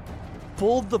feelings roll.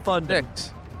 Pulled the funding.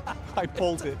 I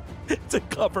pulled it. It's a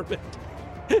government.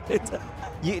 It's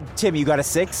Tim, you got a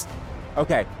 6?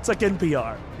 Okay. like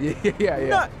NPR.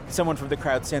 Yeah. Someone from the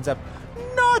crowd stands up.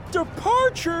 Not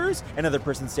Departures! Another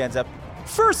person stands up.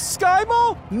 First Sky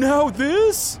Mall? Now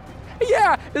this?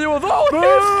 Yeah, and it was all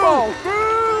his fault.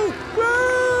 Boo!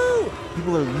 Boo!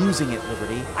 People are losing it,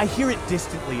 Liberty. I hear it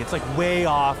distantly. It's like way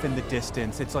off in the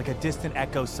distance. It's like a distant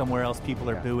echo somewhere else. People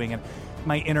are booing, and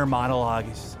my inner monologue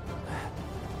is,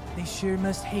 they sure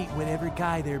must hate whatever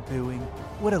guy they're booing.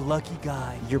 What a lucky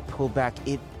guy. You're pulled back.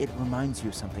 It reminds you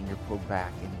of something. You're pulled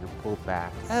back, and you're pulled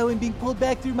back. Oh, and being pulled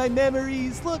back through my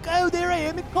memories. Look, oh, there I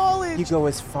am in college. You go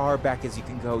as far back as you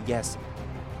can go, yes.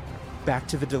 Back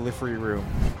to the delivery room.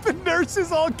 The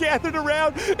nurses all gathered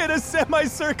around in a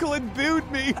semicircle and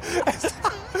booed me.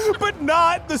 But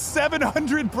not the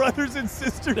 700 brothers and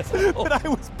sisters that I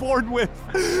was born with.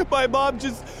 My mom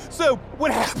so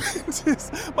what happened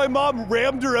is my mom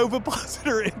rammed her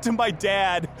ovipositor into my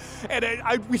dad. And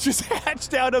we just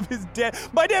hatched out of his dad.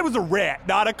 My dad was a rat,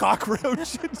 not a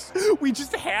cockroach. We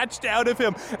just hatched out of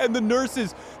him. And the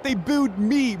nurses, they booed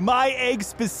me, my egg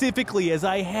specifically, as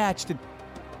I hatched. And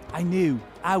I knew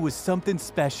I was something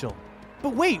special.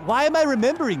 But wait, why am I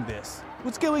remembering this?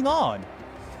 What's going on?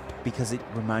 Because it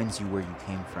reminds you where you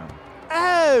came from.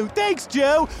 Oh, thanks,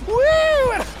 Joe.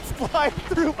 Woo! And I fly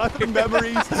through other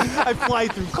memories. I fly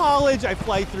through college. I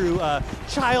fly through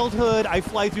childhood. I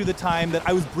fly through the time that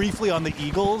I was briefly on the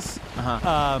Eagles.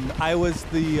 Uh-huh. I was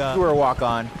the... You were a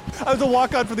walk-on. I was a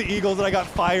walk-on for the Eagles, and I got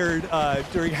fired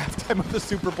during halftime of the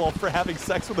Super Bowl for having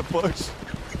sex with a bush.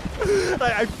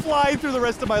 I fly through the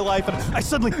rest of my life, and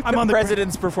I'm on the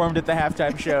Presidents performed at the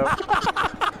halftime show.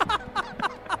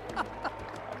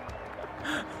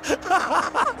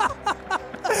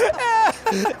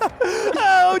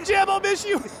 Oh, Jim, I'll miss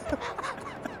you.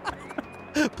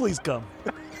 Please come.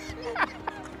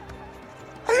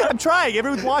 I'm trying.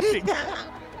 Everyone's watching.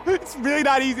 It's really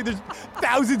not easy. There's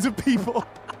thousands of people.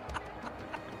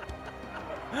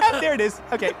 There it is.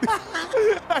 Okay.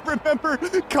 I remember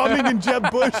coming in Jeb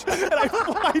Bush, and I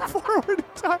fly forward in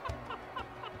time.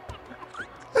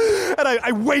 And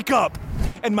I wake up,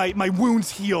 and my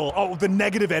wounds heal. Oh, the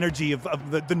negative energy of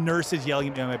the nurses yelling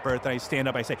at me on my birth. And I stand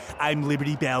up, I say, I'm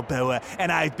Liberty Balboa,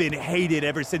 and I've been hated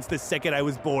ever since the second I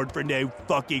was born for no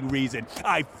fucking reason.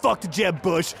 I fucked Jeb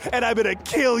Bush, and I'm gonna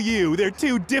kill you. They're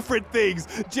two different things.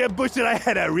 Jeb Bush and I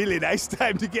had a really nice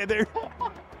time together.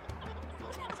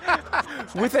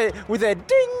 with a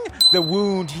ding, the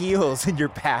wound heals in your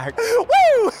back.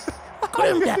 Woo!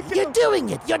 Grimda, you're doing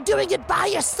it. You're doing it by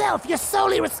yourself. You're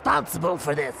solely responsible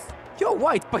for this. You're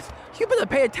right, but you better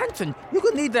pay attention. You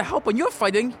could need the help when you're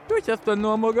fighting. You're just a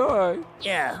normal guy.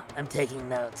 Yeah, I'm taking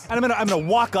notes. And I'm gonna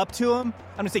walk up to him.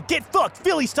 I'm gonna say, get fucked,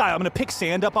 Philly style. I'm gonna pick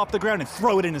sand up off the ground and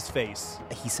throw it in his face.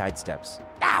 He sidesteps.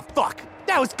 Ah, fuck.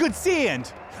 That was good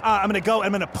sand. I'm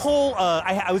gonna pull.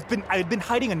 I had been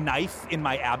hiding a knife in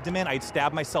my abdomen. I had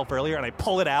stabbed myself earlier, and I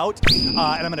pull it out. And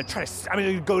I'm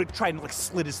gonna go try and like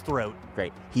slit his throat.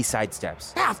 Great. He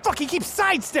sidesteps. Ah, fuck! He keeps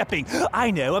sidestepping.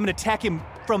 I know. I'm gonna attack him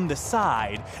from the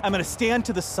side. I'm gonna stand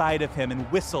to the side of him and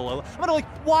whistle. I'm gonna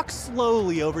like walk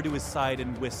slowly over to his side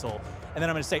and whistle, and then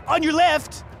I'm gonna say, "On your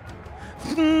left."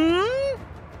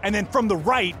 And then from the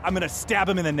right, I'm gonna stab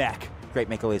him in the neck. Great.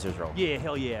 Make a lasers roll. Yeah,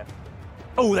 hell yeah.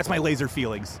 Oh, that's my laser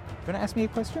feelings. You want to ask me a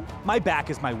question? My back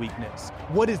is my weakness.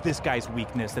 What is this guy's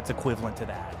weakness that's equivalent to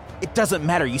that? It doesn't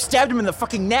matter. You stabbed him in the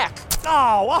fucking neck.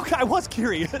 Oh, okay, I was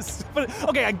curious. But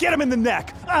okay, I get him in the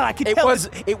neck. I can It tell.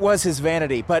 was his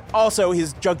vanity, but also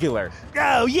his jugular.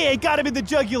 Oh, yeah, got him in the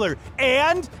jugular.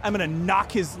 And I'm going to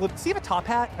knock his... Does he have a top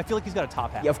hat? I feel like he's got a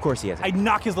top hat. Yeah, of course he has it. I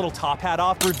knock his little top hat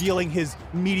off, revealing his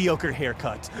mediocre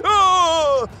haircut.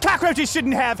 Oh! Cockroaches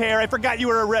shouldn't have hair. I forgot you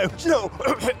were a roach. No.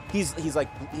 he's like,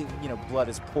 blood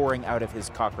is pouring out of his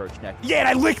cockroach neck. Yeah, and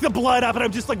I lick the blood up, and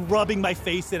I'm just like rubbing my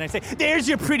face in. I say, there's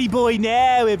your pretty boy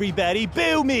now, everybody.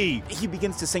 Boo me. He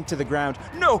begins to sink to the ground.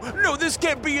 No, this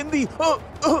can't be in the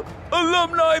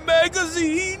alumni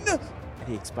magazine. And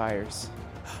he expires.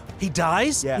 He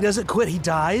dies? Yeah. He doesn't quit. He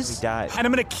dies? He dies. And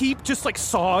I'm gonna keep just like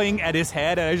sawing at his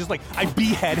head, and I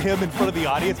behead him in front of the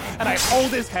audience, and I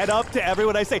hold his head up to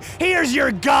everyone. I say, here's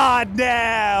your god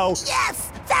now.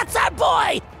 Yes, that's our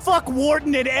boy. Fuck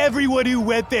Wharton and everyone who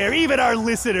went there, even our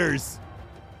listeners.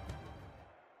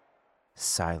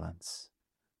 Silence.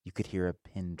 You could hear a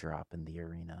pin drop in the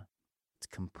arena. It's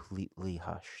completely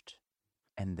hushed.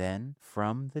 And then,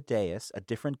 from the dais, a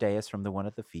different dais from the one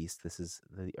at the feast, this is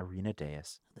the arena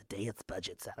dais, The dais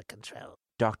budget's out of control.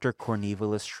 Dr.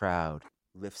 Cornelius Shroud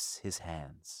lifts his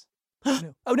hands.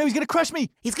 Oh no, he's gonna crush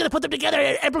me. He's gonna put them together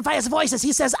and amplify his voices.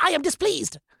 He says, I am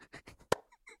displeased.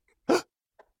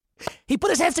 He put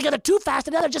his hands together too fast,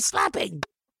 and now they're just slapping.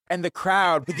 And the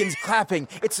crowd begins clapping.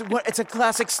 It's a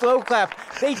classic slow clap.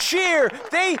 They cheer.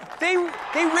 They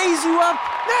raise you up.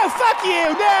 No, fuck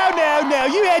you. No.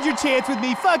 You had your chance with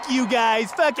me. Fuck you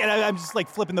guys. Fuck it. I'm just like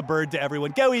flipping the bird to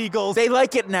everyone. Go Eagles. They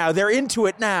like it now. They're into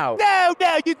it now. No,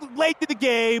 you late to the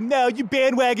game. No, you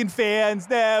bandwagon fans.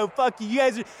 No, fuck you. You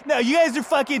guys are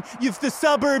fucking the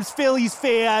suburbs Phillies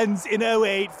fans in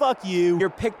 08. Fuck you. You're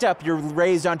picked up, you're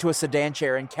raised onto a sedan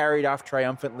chair and carried off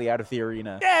triumphantly out of the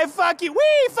arena. Yeah, fuck you.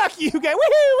 Wee, fuck you guys.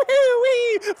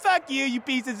 Wee. Fuck you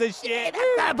pieces of shit.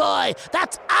 That's our boy.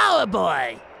 That's our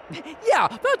boy. Yeah,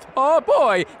 that's our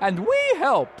boy, and we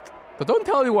helped. But don't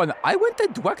tell anyone, I went to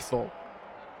Drexel.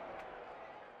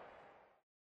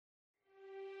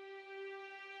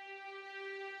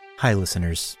 Hi,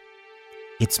 listeners.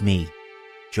 It's me,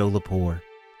 Joe Lepore,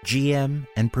 GM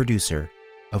and producer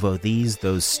of Oh These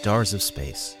Those Stars of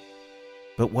Space.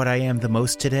 But what I am the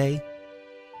most today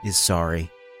is sorry.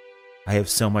 I have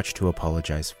so much to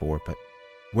apologize for, but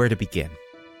where to begin?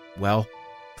 Well,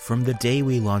 from the day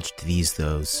we launched These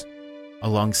Those,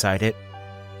 alongside it,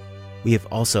 we have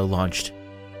also launched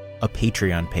a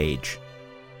Patreon page.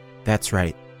 That's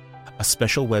right, a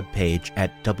special web page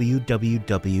at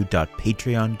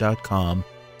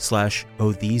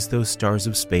www.patreon.com/Oh These Those Stars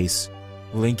of Space,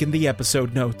 link in the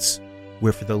episode notes,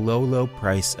 where for the low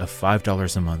price of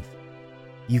 $5 a month,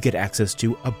 you get access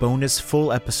to a bonus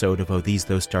full episode of Oh These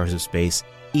Those Stars of Space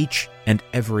each and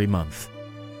every month.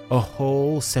 A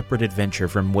whole separate adventure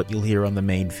from what you'll hear on the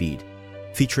main feed,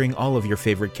 featuring all of your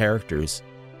favorite characters.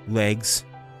 Legs,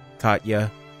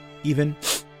 Katya, even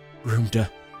Groomda.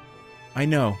 I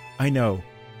know.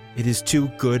 It is too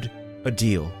good a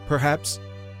deal. Perhaps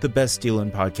the best deal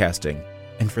in podcasting.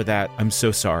 And for that, I'm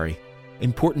so sorry.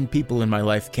 Important people in my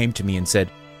life came to me and said,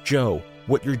 Joe,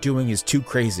 what you're doing is too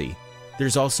crazy.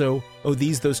 There's also,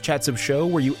 those chats of show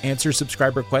where you answer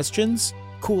subscriber questions?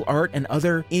 Cool art and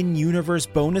other in-universe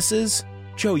bonuses?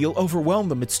 Joe, you'll overwhelm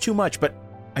them. It's too much, but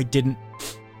I didn't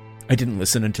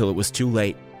listen until it was too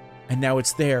late. And now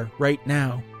it's there, right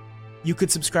now. You could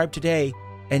subscribe today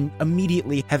and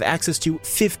immediately have access to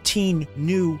 15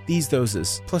 new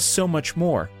thoses, plus so much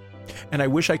more. And I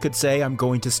wish I could say I'm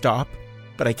going to stop,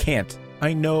 but I can't.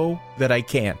 I know that I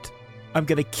can't. I'm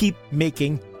going to keep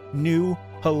making new,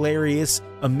 hilarious,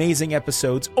 amazing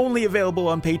episodes only available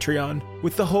on Patreon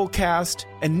with the whole cast,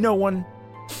 and no one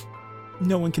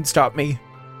can stop me.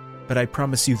 But I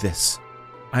promise you this,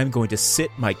 I'm going to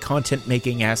sit my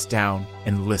content-making ass down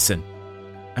and listen.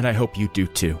 And I hope you do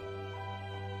too.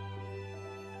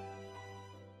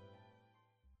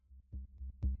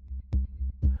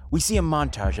 We see a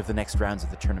montage of the next rounds of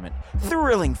the tournament.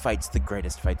 Thrilling fights, the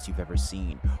greatest fights you've ever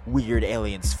seen. Weird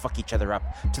aliens fuck each other up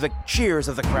to the cheers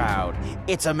of the crowd.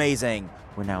 It's amazing.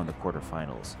 We're now in the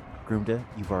quarterfinals. Groomda,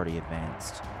 you've already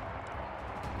advanced.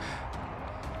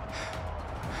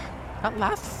 That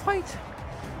last fight,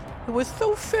 it was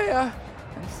so fair,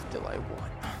 and still I won.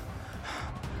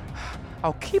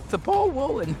 I'll keep the ball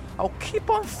rolling. I'll keep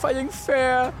on fighting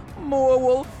fair,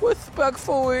 moral,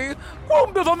 respectfully.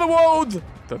 Groomda's on the road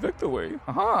to victory.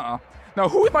 Now,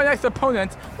 who is my next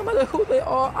opponent? No matter who they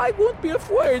are, I won't be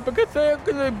afraid because they're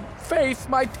gonna face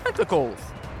my tentacles.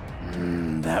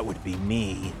 That would be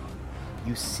me.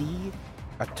 You see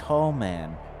a tall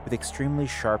man with extremely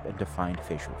sharp and defined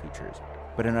facial features,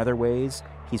 but in other ways,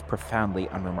 he's profoundly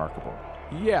unremarkable.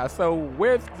 Yeah, so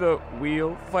where's the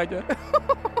real fighter?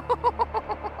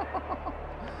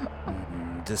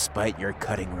 Despite your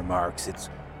cutting remarks, it's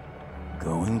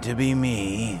going to be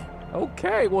me.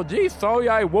 Okay, well, geez, sorry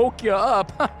I woke you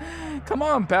up. Come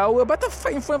on, pal, we're about to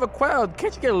fight in front of a crowd.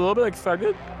 Can't you get a little bit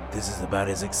excited? This is about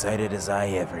as excited as I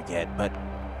ever get, but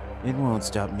it won't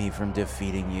stop me from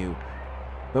defeating you.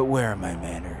 But where are my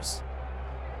manners?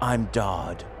 I'm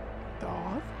Dodd.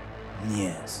 Dodd?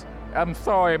 Yes. I'm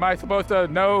sorry, am I supposed to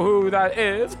know who that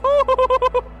is?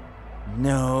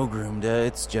 No, Groomda,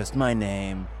 it's just my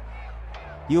name.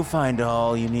 You'll find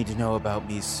all you need to know about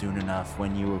me soon enough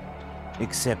when you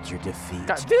accept your defeat.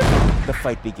 The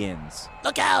fight begins.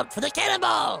 Look out for the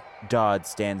cannonball! Dodd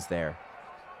stands there.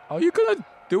 Are you gonna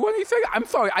do anything? I'm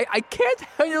sorry, I can't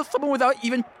handle someone without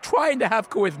even trying to have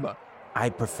charisma. I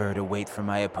prefer to wait for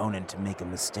my opponent to make a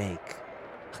mistake.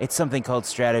 It's something called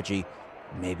strategy.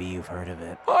 Maybe you've heard of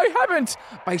it. I haven't!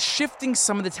 By shifting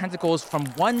some of the tentacles from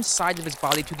one side of his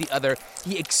body to the other,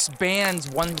 he expands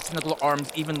one of his tentacle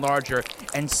arms even larger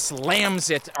and slams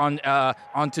it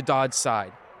onto Dodd's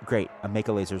side. Great. Make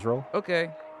a lasers roll.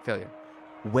 Okay. Failure.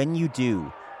 When you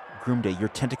do, Groomda, your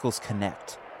tentacles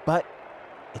connect. But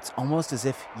it's almost as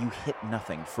if you hit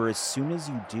nothing, for as soon as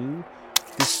you do,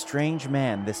 this strange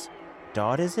man, this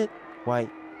Dodd, is it? Why,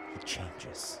 he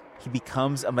changes. He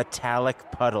becomes a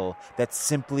metallic puddle that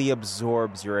simply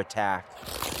absorbs your attack.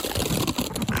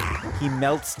 He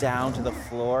melts down to the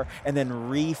floor and then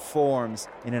reforms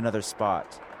in another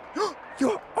spot.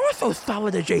 You're also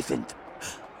solid adjacent.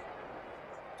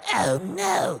 Oh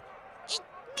no!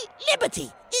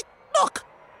 Liberty! Look!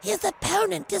 His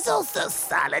opponent is also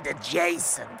solid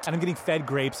adjacent. And I'm getting fed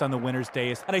grapes on the winner's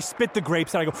days, and I spit the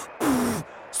grapes and I go,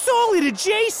 solid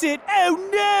adjacent! Oh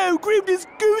no! Groomda's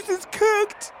goose is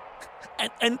cooked!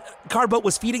 And Carboat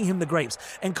was feeding him the grapes,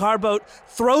 and Carboat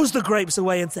throws the grapes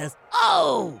away and says,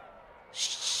 Oh!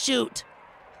 Shoot.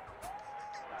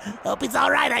 Hope he's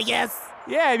alright, I guess.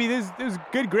 Yeah, I mean, there's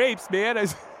good grapes, man.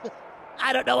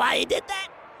 I don't know why he did that.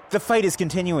 The fight is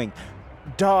continuing.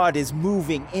 Dodd is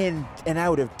moving in and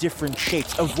out of different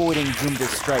shapes, avoiding Groomda's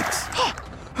strikes.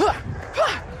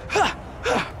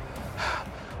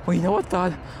 Well, you know what,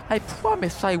 Dodd? I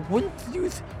promised I wouldn't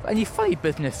use any funny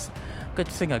business. Good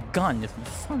thing a gun isn't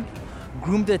funny.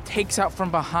 Groomda takes out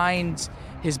from behind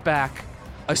his back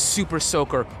a super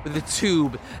soaker with a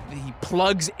tube that he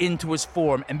plugs into his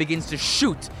form and begins to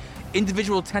shoot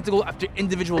individual tentacle after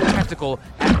individual tentacle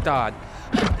at Dodd.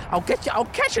 I'll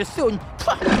catch you soon.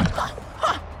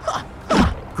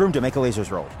 Groomda, make a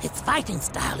lasers roll. His fighting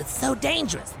style is so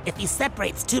dangerous. If he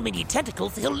separates too many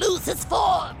tentacles, he'll lose his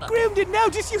form. Groomda, no,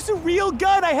 just use a real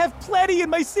gun. I have plenty in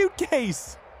my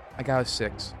suitcase. I got a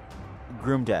 6.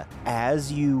 Groomda,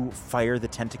 as you fire the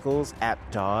tentacles at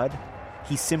Dodd,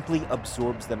 he simply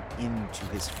absorbs them into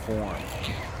his form,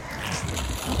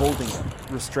 holding them,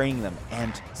 restraining them,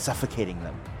 and suffocating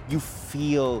them. You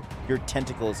feel your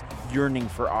tentacles yearning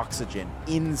for oxygen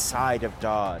inside of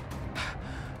Dodd.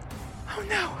 Oh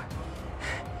no!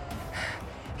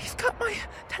 He's got my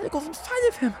tentacles inside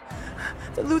of him.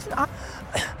 They're losing. I'm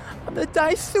gonna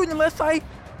die soon unless I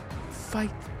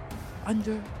fight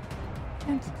under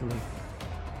tentacles.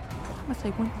 I promise I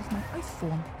won't use my ice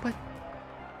form, but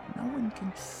no one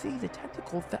can see the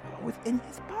tentacles that are within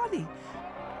his body.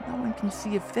 No one can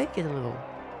see if they get a little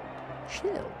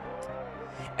chilled.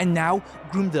 And now,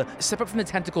 Groomda, separate from the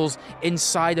tentacles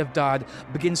inside of Dodd,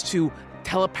 begins to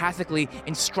telepathically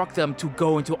instruct them to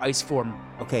go into ice form.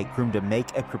 Okay, Groomda,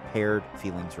 make a prepared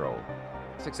feelings roll.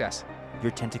 Success.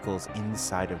 Your tentacles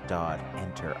inside of Dodd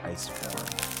enter ice form.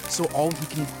 So all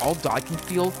Dodd can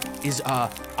feel is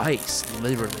ice,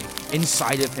 literally,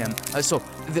 inside of him. So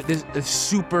the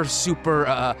super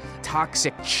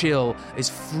toxic chill is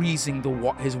freezing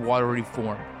his watery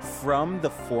form. From the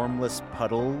formless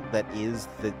puddle that is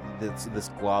this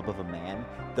glob of a man,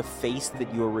 the face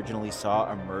that you originally saw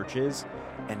emerges,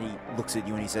 and he looks at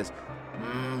you and he says,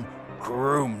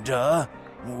 Groomda,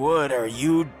 what are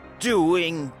you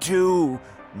doing to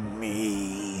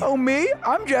me? Oh, me?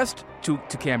 I'm just to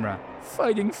camera.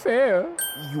 Fighting fair.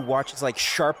 You watch as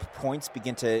sharp points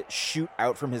begin to shoot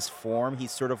out from his form.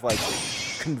 He's sort of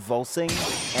convulsing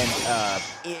and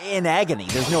in agony.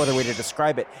 There's no other way to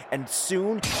describe it. And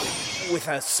soon, with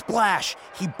a splash,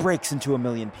 he breaks into a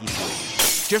million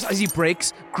pieces. Just as he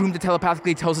breaks, Groomda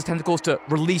telepathically tells his tentacles to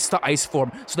release the ice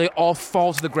form, so they all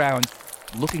fall to the ground,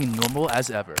 looking normal as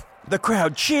ever. The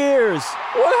crowd cheers!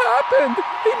 What happened?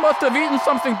 He must have eaten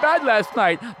something bad last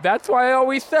night. That's why I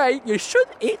always say you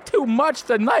shouldn't eat too much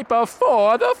the night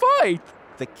before the fight.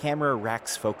 The camera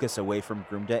racks focus away from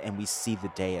Groomda and we see the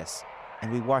dais.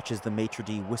 And we watch as the maitre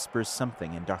d' whispers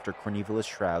something in Dr. Cornelius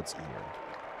Shroud's ear.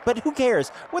 But who cares?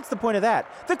 What's the point of that?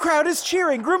 The crowd is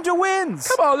cheering! Groomda wins!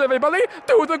 Come on, everybody!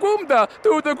 Do the Groomda!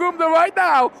 Do the Groomda right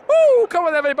now! Woo! Come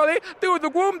on, everybody! Do the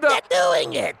Groomda! They're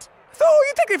doing it! So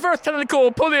you take the first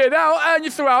tentacle, pull it out, and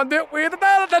you surround it with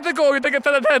another tentacle. You take a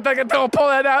tentacle, pull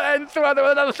it out, and surround it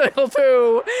with another tentacle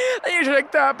too. And you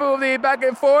shake that booty back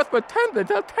and forth, pretend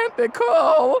it's a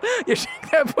tentacle. You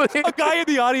shake that booty. A guy in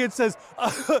the audience says,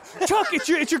 Chuck, it's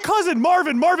your cousin,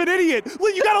 Marvin, idiot.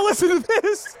 Well, you gotta listen to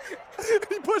this.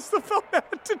 He puts the phone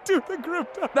out to do the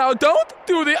Groomda. Now don't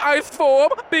do the ice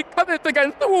form because it's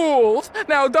against the rules.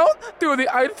 Now don't do the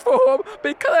ice form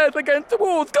because it's against the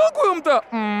rules. Go Groomda.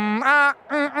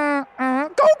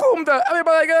 Go Groomda.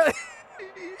 Everybody go.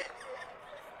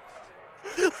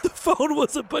 The phone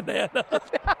was a banana.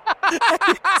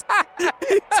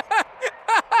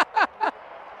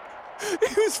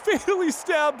 He was fatally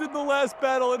stabbed in the last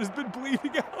battle and has been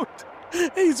bleeding out.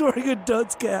 He's wearing a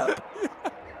dunce cap.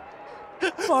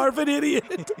 Marvin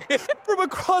idiot. From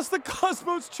across the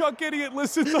cosmos, Chuck idiot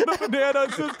listens on a banana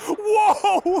and says,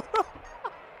 whoa!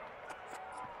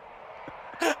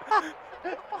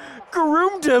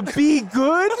 Groomda, be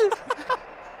good?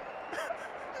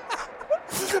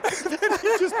 And then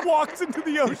he just walks into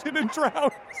the ocean and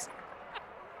drowns.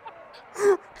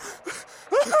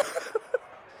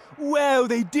 Wow,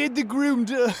 they did the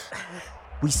Groomda.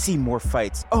 We see more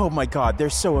fights. Oh my god,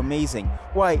 they're so amazing.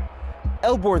 Why,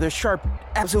 Elbor the Sharp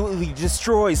absolutely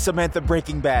destroys Samantha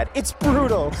Breaking Bad. It's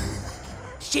brutal.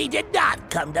 She did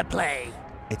not come to play.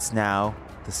 It's now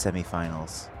the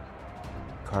semifinals.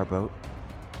 Carboat,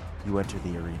 you enter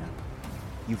the arena.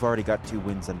 You've already got 2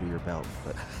 wins under your belt,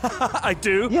 but... I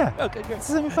do? Yeah. Okay, good. It's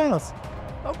the semifinals.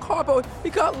 Oh, Carbo, you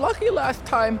got lucky last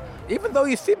time. Even though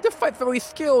you seemed to fight very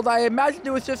skilled, I imagine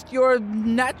it was just your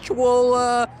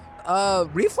natural,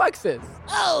 reflexes.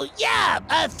 Oh, yeah.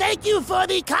 Thank you for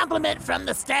the compliment from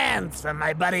the stands from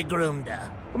my buddy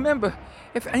Groomda. Remember,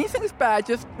 if anything's bad,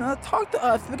 just talk to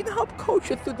us. We can help coach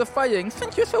you through the fighting,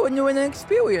 since you're so new and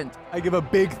inexperienced. I give a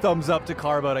big thumbs up to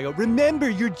Carboat. I go, remember,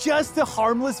 you're just a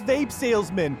harmless vape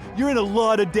salesman. You're in a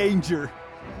lot of danger.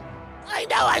 I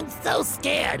know, I'm so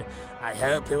scared. I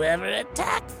hope whoever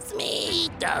attacks me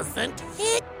doesn't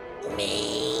hit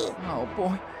me. Oh,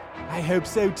 boy. I hope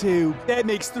so, too. That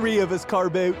makes 3 of us,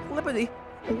 Carboat. Liberty,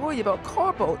 I'm worried about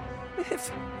Carbo.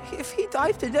 If he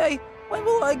dies today, when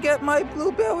will I get my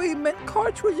blueberry mint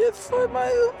cartridges for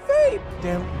my vape?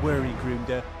 Don't worry,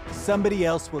 Groomda. Somebody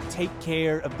else will take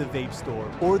care of the vape store.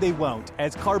 Or they won't.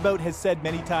 As Carboat has said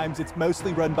many times, it's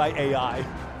mostly run by AI.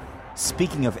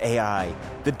 Speaking of AI,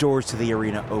 the doors to the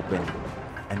arena open,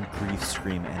 and Grief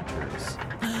Scream enters.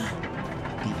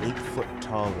 The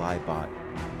 8-foot-tall Liebot,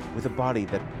 with a body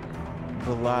that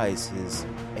belies his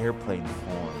airplane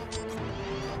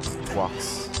form.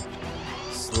 Walks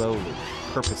slowly,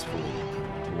 purposefully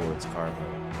towards Carbo.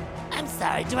 I'm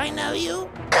sorry, do I know you?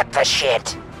 Cut the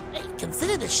shit. Hey,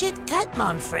 consider the shit cut,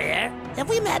 mon frere. Have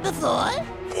we met before?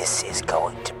 This is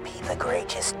going to be the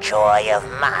greatest joy of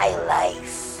my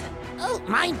life. Oh,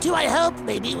 mine too, I hope.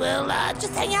 Maybe we'll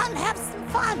just hang out and have some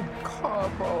fun.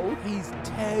 Carbo. He's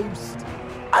toast.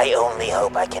 I only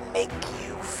hope I can make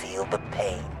you feel the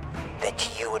pain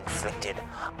that you inflicted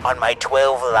on my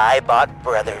 12 Libot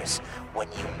brothers when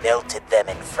you melted them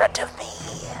in front of me.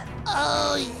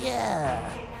 Oh, yeah.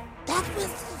 That was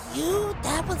you?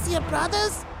 That was your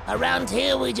brothers? Around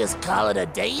here, we just call it a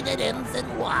day that ends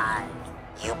in Y.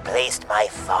 You placed my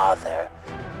father,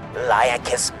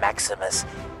 Lyacus Maximus,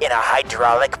 in a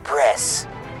hydraulic press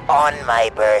on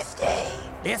my birthday.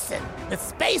 Listen, the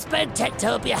Spacebird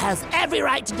Techtopia has every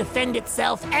right to defend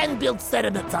itself and build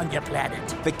settlements on your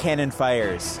planet. The cannon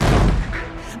fires.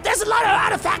 There's a lot of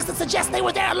artifacts that suggest they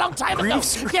were there a long time ago,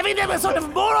 giving them a sort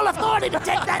of moral authority to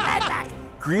take that land back.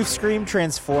 Grief Scream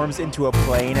transforms into a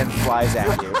plane and flies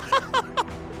at you.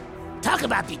 Talk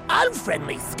about the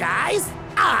unfriendly skies.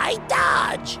 I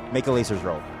dodge. Make a lasers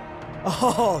roll.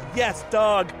 Oh, yes,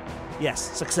 dog. Yes,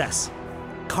 success.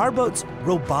 Carboat's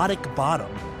robotic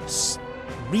bottom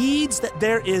reads that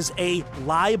there is a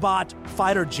Libot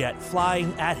fighter jet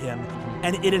flying at him,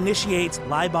 and it initiates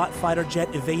Libot fighter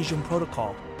jet evasion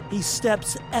protocol. He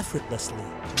steps effortlessly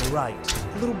to the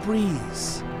right. A little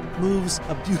breeze moves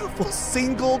a beautiful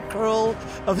single curl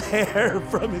of hair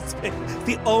from his face.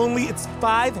 It's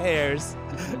 5 hairs,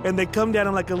 and they come down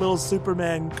in like a little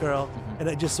Superman curl, and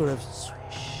it just sort of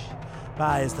swish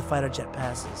by as the fighter jet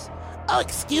passes. Oh,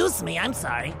 excuse me, I'm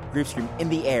sorry. Grief Scream in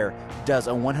the air does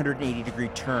a 180-degree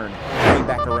turn, coming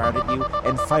back around at you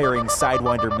and firing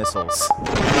Sidewinder missiles.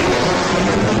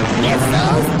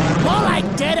 Missiles? More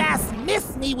like dead-ass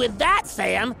miss me with that,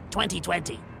 fam.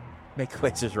 2020. Make a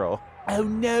lasers roll. Oh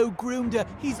no, Groomda,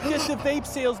 he's just a vape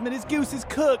salesman. His goose is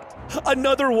cooked.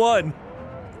 Another one.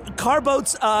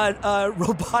 Carboat's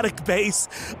robotic base,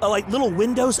 like little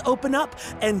windows open up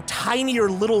and tinier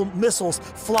little missiles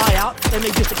fly out and they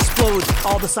just explode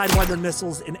all the Sidewinder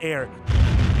missiles in air.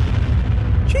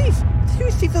 Jeez, do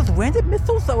you see those random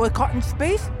missiles that were caught in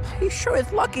space? He sure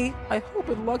is lucky. I hope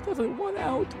his luck doesn't run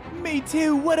out. Me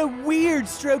too. What a weird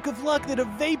stroke of luck that a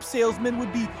vape salesman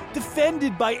would be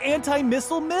defended by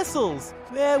anti-missile missiles.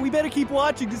 Yeah, we better keep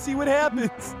watching to see what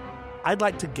happens. I'd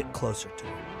like to get closer to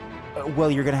him.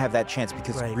 Well, you're going to have that chance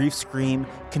because Right. Grief Scream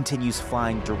continues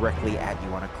flying directly at you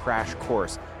on a crash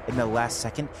course. In the last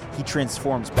second, he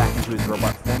transforms back into his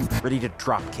robot form, ready to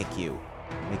drop kick you.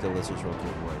 Make a lasers roll to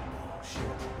avoid.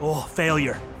 Oh,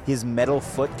 failure. His metal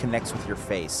foot connects with your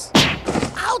face.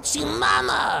 Ouchie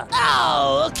mama!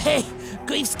 Oh, okay.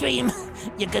 Grief Scream,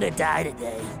 you're gonna die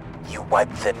today. You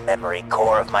wiped the memory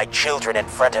core of my children in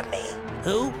front of me.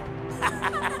 Who?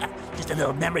 Just a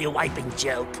little memory wiping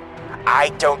joke. I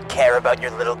don't care about your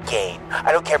little game.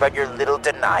 I don't care about your little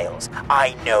denials.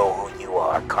 I know who you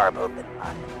are, Carbo Bin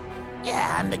Laden.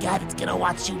 Yeah, I'm the guy that's gonna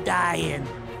watch you die in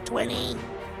 20,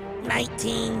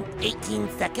 19,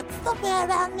 18 seconds, somewhere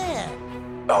around there.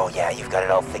 Oh yeah, you've got it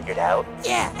all figured out?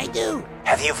 Yeah, I do.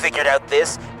 Have you figured out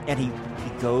this? And he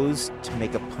goes to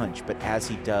make a punch, but as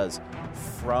he does,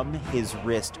 from his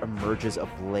wrist emerges a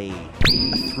blade.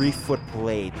 A 3-foot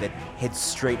blade that heads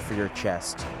straight for your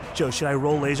chest. Joe, should I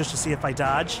roll lasers to see if I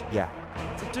dodge? Yeah.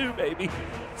 It's a 2, baby.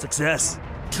 Success.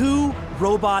 2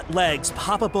 robot legs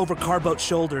pop up over Carboat's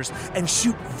shoulders and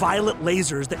shoot violet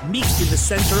lasers that meet in the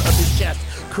center of his chest,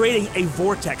 creating a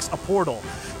vortex, a portal.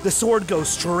 The sword goes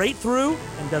straight through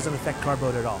and doesn't affect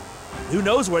Carboat at all. Who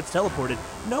knows where it's teleported?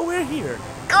 Nowhere here.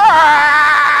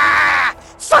 Ah!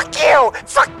 Fuck you!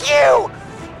 Fuck you!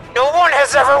 No one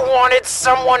has ever wanted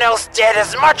someone else dead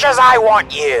as much as I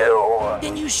want you!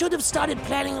 Then you should have started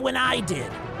planning when I did.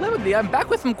 Lemony, I'm back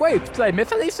with some grapes. Did I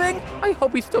miss anything? I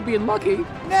hope he's still being lucky.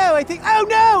 No, I think, oh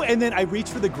no! And then I reach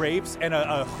for the grapes, and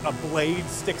a blade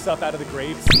sticks up out of the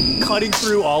grapes, cutting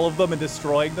through all of them and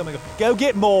destroying them. I go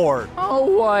get more!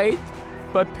 All right.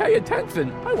 But pay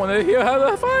attention. I want to hear how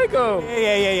the fight goes.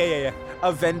 Yeah.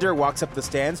 A vendor walks up the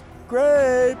stands.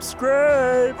 Grapes,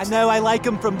 grapes. I know, I like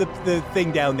them from the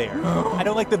thing down there. I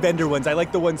don't like the vendor ones, I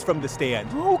like the ones from the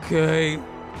stand. Okay.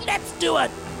 Let's do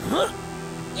it.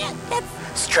 Yeah,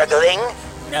 Struggling?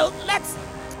 let's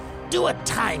do a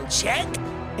time check.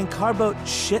 And Carboat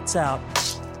shits out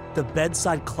the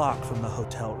bedside clock from the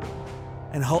hotel room.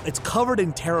 And it's covered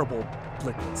in terrible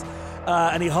liquids.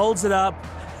 And he holds it up,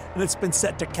 and it's been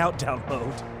set to countdown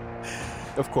mode.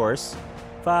 Of course.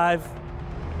 5,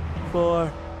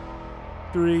 4,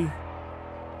 3,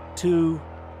 2,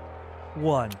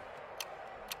 1.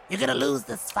 You're gonna lose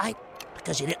this fight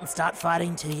because you didn't start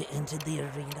fighting till you entered the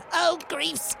arena. Oh,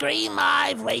 grief scream,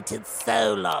 I've waited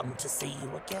so long to see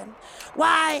you again.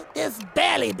 Why, there's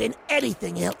barely been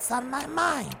anything else on my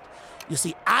mind. You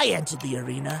see, I entered the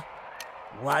arena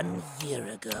 1 year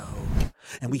ago.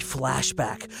 And we flash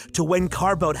back to when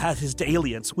Carboat had his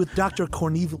dalliance with Dr.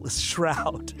 Cornelius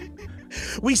Shroud.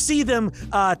 We see them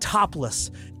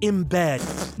topless, in bed,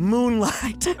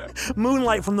 moonlight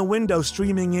from the window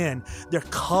streaming in. They're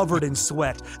covered in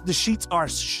sweat. The sheets are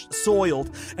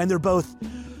soiled, and they're both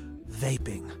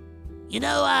vaping.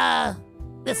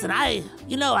 Listen, I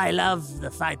love the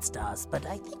Fightstars, but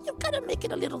I think you've got to make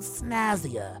it a little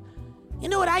snazzier. You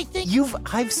know what I think?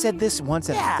 I've said this once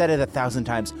and Yeah. said it 1,000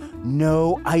 times.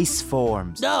 No ice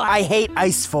forms. No, I hate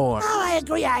ice forms. No, I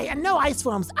agree. No ice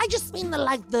forms. I just mean the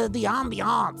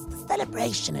ambiance, the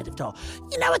celebration of it all.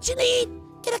 You know what you need?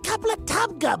 Get a couple of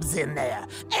tub gubs in there.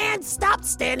 And stop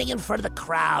standing in front of the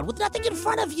crowd with nothing in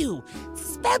front of you.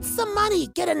 Spend some money.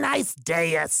 Get a nice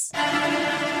dais.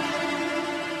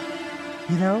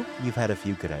 You know, you've had a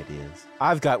few good ideas.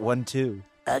 I've got one too.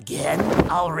 Again?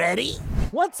 Already?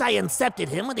 Once I incepted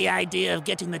him with the idea of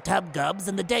getting the tub gubs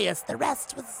and the dais, the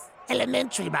rest was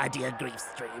elementary, my dear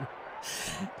Griefstream.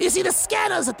 You see, the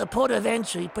scanners at the port of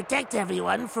entry protect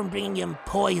everyone from bringing in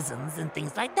poisons and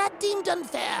things like that deemed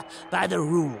unfair by the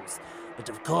rules. But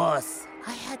of course,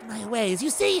 I had my ways. You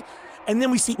see, And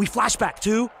then we flash back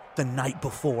to the night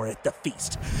before at the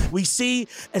feast. We see,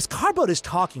 as Carboat is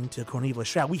talking to Cornelius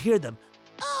Shroud, we hear them.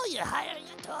 oh, you're hiring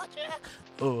a torture?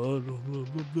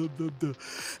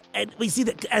 And we see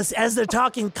that as they're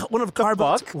talking, one of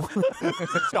Carboat's...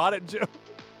 Got it, Joe.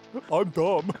 I'm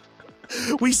dumb.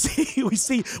 We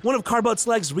see one of Carboat's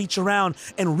legs reach around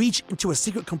and reach into a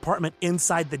secret compartment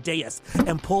inside the dais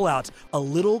and pull out a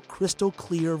little crystal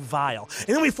clear vial.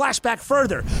 And then we flash back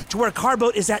further to where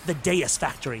Carboat is at the dais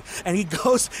factory, and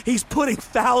he's putting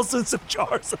thousands of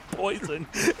jars of poison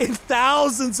in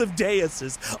thousands of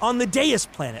daises on the dais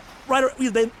planet. Right?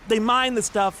 They mine the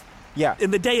stuff. Yeah.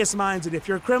 In the dais mines, and if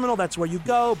you're a criminal, that's where you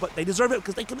go, but they deserve it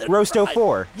because they committed a Rosto crime.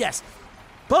 4. Yes.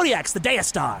 Bodiax, the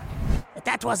Daistar. But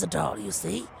that wasn't all, you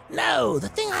see. No, the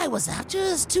thing I was after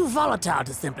is too volatile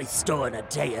to simply store in a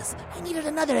dais. I needed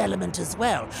another element as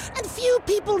well. And few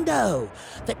people know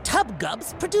that tub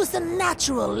gubs produce a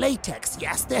natural latex.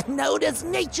 Yes, they're known as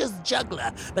nature's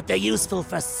juggler, but they're useful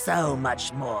for so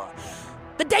much more.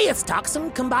 The dais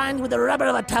toxin combined with the rubber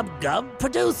of a tub gub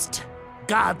produced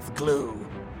God's glue,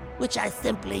 which I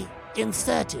simply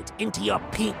inserted into your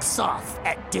pink sauce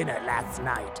at dinner last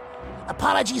night.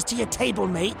 Apologies to your table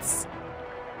mates.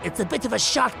 It's a bit of a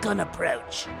shotgun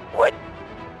approach. What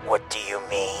do you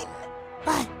mean?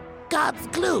 By God's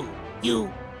glue.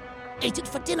 You ate it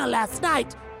for dinner last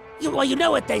night. You know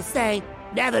what they say.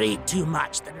 Never eat too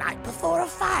much the night before a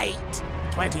fight.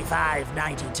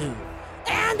 2592.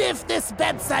 And if this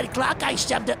bedside clock I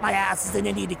shoved up my ass is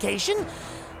any indication,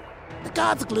 the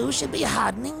God's glue should be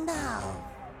hardening now.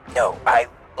 No, I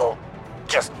will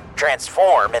just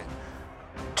transform and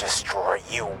destroy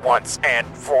you once and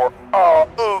for all.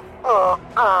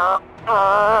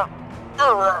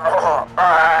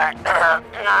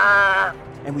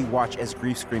 And we watch as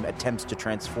Griefscream attempts to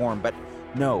transform, but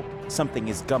no, something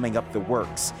is gumming up the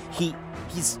works.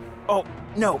 He's almost,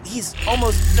 no.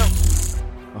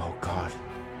 Oh God,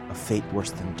 a fate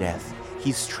worse than death.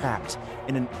 He's trapped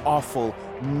in an awful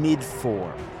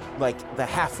mid-form, like the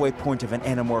halfway point of an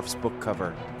Animorphs book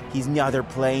cover. He's neither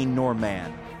plane nor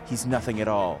man. He's nothing at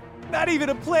all. Not even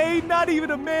a plane, not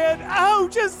even a man. Oh,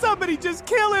 somebody just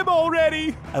kill him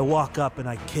already. I walk up and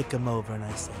I kick him over and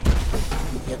I say,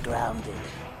 You're grounded.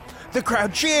 The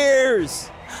crowd cheers!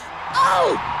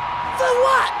 Oh! For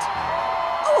what?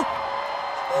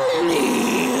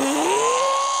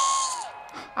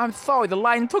 I'm sorry the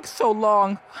line took so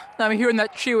long. I'm hearing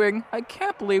that chewing. I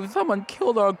can't believe someone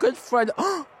killed our good friend.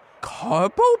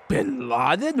 Carbo Bin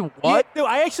Laden? What? Yeah, no,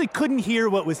 I actually couldn't hear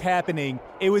what was happening.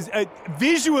 It was,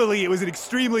 visually, it was an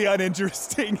extremely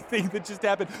uninteresting thing that just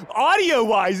happened.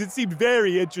 Audio-wise, it seemed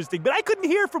very interesting, but I couldn't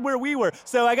hear from where we were,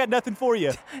 so I got nothing for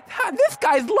you. This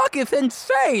guy's luck is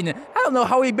insane. I don't know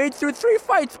how he made through 3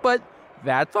 fights, but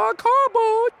that's our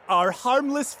Carbo. Our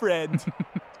harmless friend.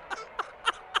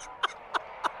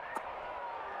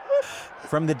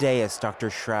 From the dais, Dr.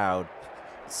 Shroud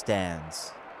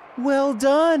stands. Well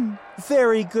done.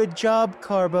 Very good job,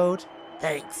 Carboat.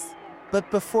 Thanks. But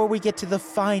before we get to the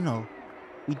final,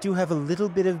 we do have a little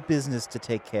bit of business to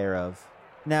take care of.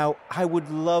 Now, I would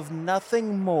love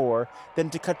nothing more than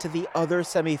to cut to the other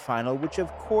semifinal, which of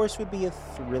course would be a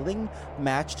thrilling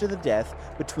match to the death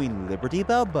between Liberty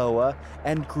Balboa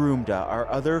and Groomda, our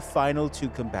other final two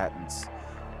combatants.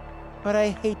 But I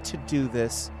hate to do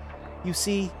this. You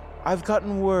see, I've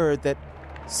gotten word that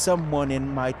someone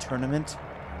in my tournament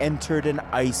entered an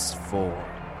ice form.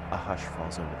 A hush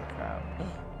falls over the crowd.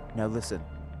 Now listen,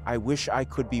 I wish I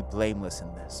could be blameless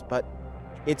in this, but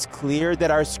it's clear that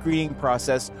our screening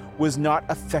process was not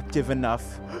effective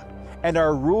enough, and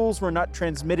our rules were not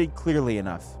transmitted clearly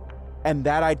enough, and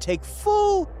that I take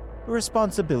full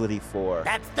responsibility for.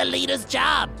 That's the leader's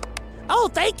job. Oh,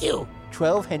 thank you.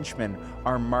 12 henchmen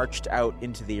are marched out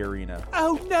into the arena.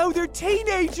 Oh no, they're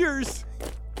teenagers!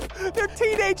 They're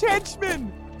teenage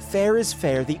henchmen! Fair is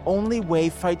fair. The only way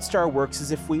Fightstar works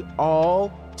is if we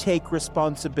all take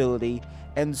responsibility,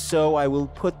 and so I will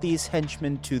put these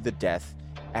henchmen to the death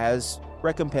as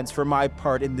recompense for my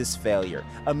part in this failure.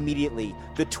 Immediately,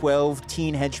 the 12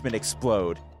 teen henchmen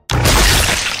explode.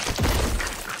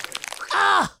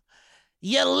 Ah!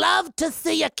 You love to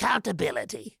see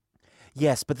accountability.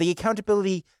 Yes, but the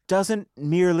accountability doesn't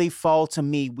merely fall to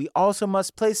me. We also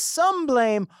must place some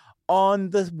blame on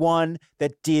the one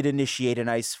that did initiate an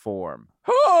ice form.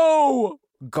 Oh!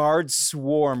 Guards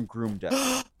swarm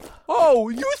Groomda. Oh,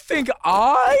 you think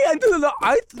I entered the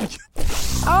ice?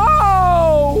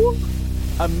 Ow!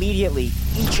 Immediately,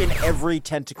 each and every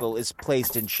tentacle is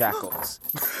placed in shackles.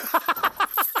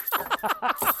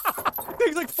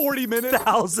 Takes like 40 minutes.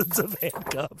 Thousands of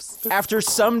handcuffs. After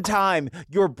some time,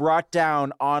 you're brought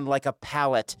down on like a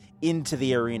pallet into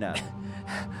the arena.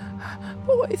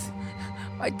 Boys,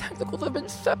 my tentacles have been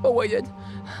separated.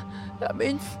 That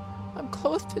means I'm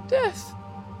close to death.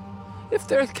 If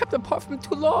they're kept apart for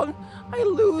too long, I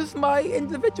lose my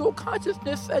individual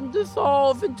consciousness and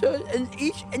dissolve and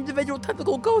each individual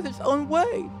tentacle goes its own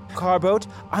way. Carboat,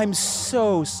 I'm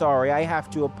so sorry. I have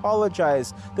to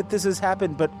apologize that this has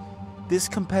happened, but this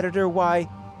competitor,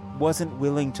 wasn't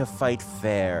willing to fight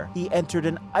fair. He entered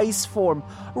an ice form.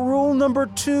 Rule number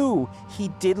 2. He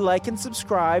did like and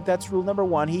subscribe. That's rule number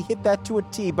 1. He hit that to a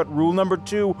T, but rule number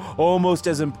 2, almost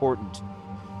as important.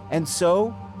 And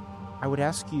so, I would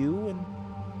ask you, and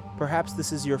perhaps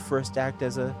this is your first act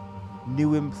as a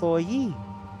new employee,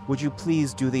 would you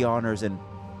please do the honors and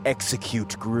execute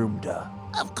Groomda?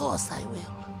 Of course I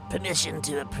will. Permission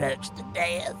to approach the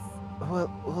dais.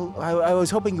 Well, I was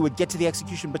hoping you would get to the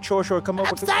execution, but sure, come over.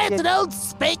 I'm sorry, it's an old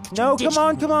spake No,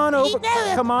 tradition. come on over.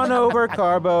 Come on over,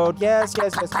 Carboat. Yes.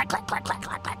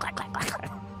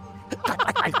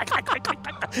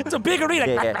 It's a big arena.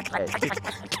 Yeah.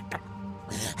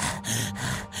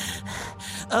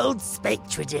 Old spake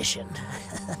tradition.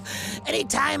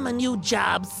 Anytime a new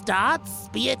job starts,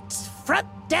 be it front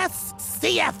desk,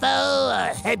 CFO,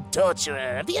 or head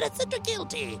torturer of the innocent or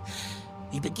guilty,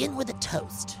 we begin with a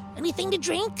toast. Anything to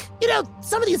drink? You know,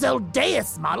 some of these old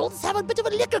dais models have a bit of a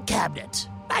liquor cabinet.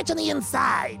 Right on the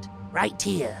inside. Right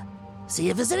here. See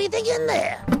if there's anything in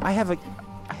there. I have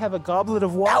a goblet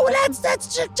of water. Oh, let's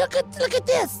look at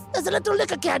this. There's a little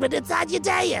liquor cabinet inside your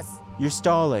dais. You're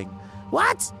stalling.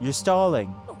 What? You're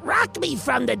stalling. Rock me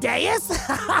from the dais.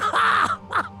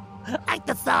 Like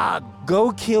the song.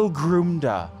 Go kill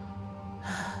Groomda.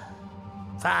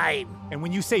 Fine. And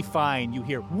when you say fine, you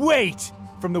hear, wait!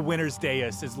 From the winner's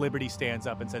dais as Liberty stands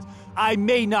up and says, I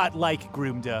may not like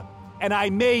Groomda, and I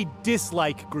may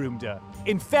dislike Groomda.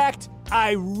 In fact,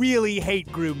 I really hate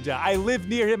Groomda. I live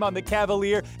near him on the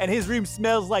Cavalier, and his room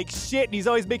smells like shit, and he's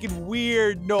always making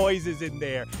weird noises in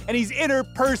there. And he's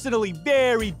interpersonally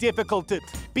very difficult to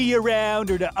be around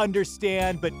or to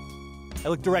understand, but I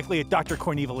look directly at Dr.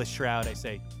 Cornelius Shroud, I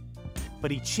say,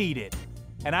 but he cheated,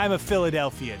 and I'm a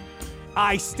Philadelphian.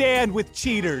 I stand with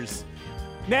cheaters.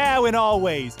 Now and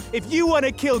always, if you want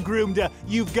to kill Groomda,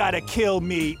 you've got to kill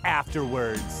me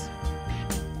afterwards.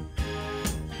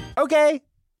 Okay.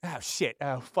 Oh, shit.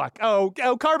 Oh, fuck. Oh,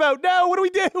 Carbo, no, what do we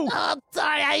do? Oh,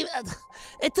 sorry,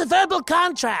 it's a verbal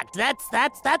contract. That's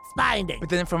binding. But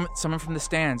then someone from the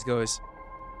stands goes,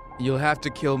 "You'll have to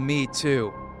kill me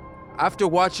too. After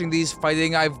watching these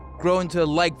fighting, I've grown to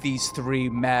like these 3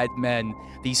 madmen,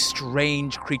 these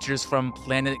strange creatures from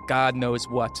planet God knows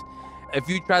what. If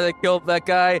you try to kill that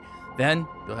guy, then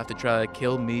you'll have to try to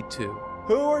kill me too."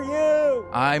 Who are you?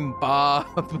 I'm Bob,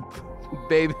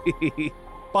 baby.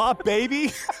 Bob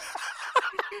Baby?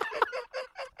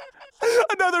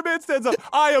 Another man stands up.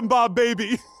 I am Bob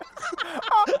Baby.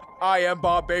 I am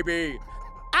Bob Baby.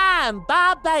 I'm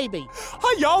Bob Baby.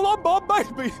 Hi, y'all. I'm Bob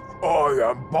Baby.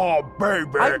 I am Bob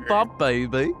Baby. I'm Bob,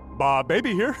 baby. Bob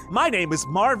Baby here. My name is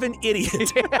Marvin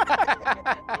Idiot.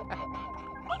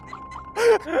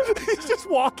 He's just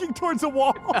walking towards a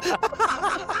wall.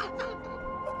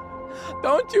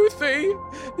 Don't you see?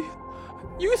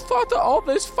 You thought that all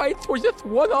these fights were just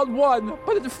one-on-one,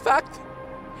 but in fact,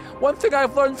 one thing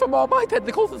I've learned from all my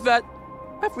tentacles is that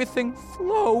everything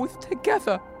flows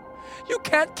together. You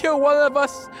can't kill one of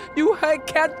us. You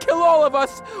can't kill all of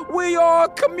us. We are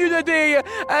community,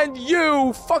 and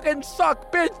you fucking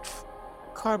suck, bitch.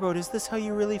 Carboat, is this how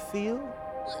you really feel?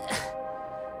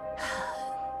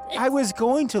 I was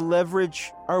going to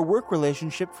leverage our work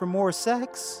relationship for more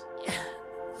sex.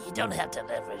 You don't have to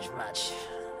leverage much.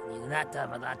 You're not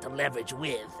a lot to leverage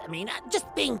with. I mean, I'm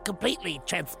just being completely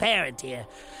transparent here.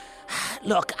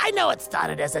 Look, I know it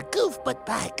started as a goof, but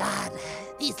by God,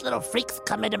 these little freaks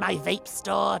come into my vape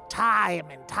store time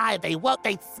and time. They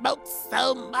smoke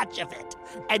so much of it.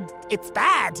 And it's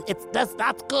bad. That's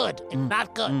not good. It's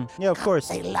not good. Yeah, of course.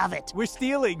 They love it. We're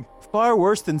stealing. Far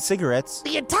worse than cigarettes.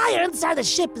 The entire inside of the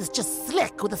ship is just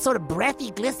slick with a sort of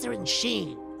breathy glycerin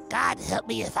sheen. God help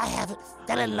me if I haven't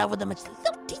fell in love with them just a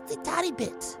little teensy tiny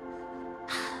bit.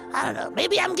 I don't know.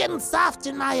 Maybe I'm getting soft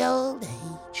in my old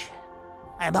age.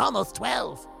 I'm almost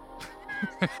 12.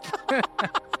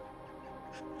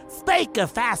 Spake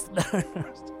of fast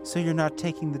learners. So you're not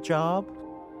taking the job?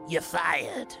 You're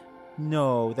fired.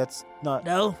 No, that's not...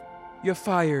 No? You're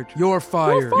fired. You're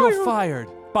fired. You're fired.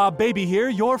 Bob Baby here,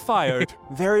 you're fired.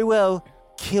 Very well.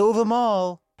 Kill them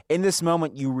all. In this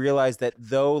moment, you realize that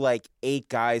though, 8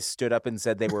 guys stood up and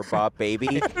said they were Bob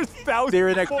Baby, they're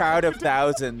in a crowd of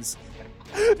thousands.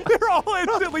 They're all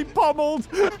instantly pummeled.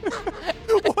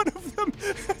 One of them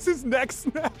has his neck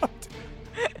snapped.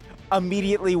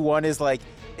 Immediately, one is,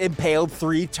 impaled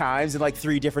 3 times in,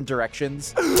 3 different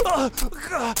directions.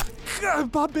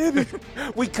 Bob Baby.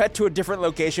 We cut to a different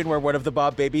location where one of the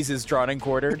Bob Babies is drawn and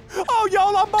quartered. Oh,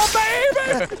 y'all, I'm Bob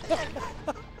Baby.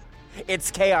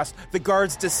 It's chaos. The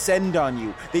guards descend on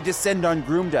you. They descend on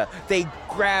Groomda. They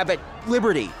grab at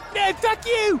Liberty. Yeah, fuck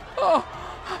you. Oh,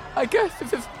 I guess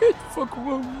this is it for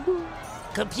Groom.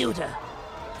 Computer,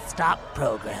 stop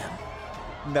program.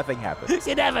 Nothing happens.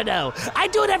 You never know. I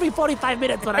do it every 45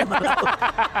 minutes when I'm alone.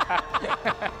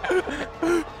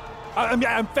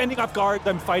 I'm fending off guards.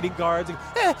 I'm fighting guards. No.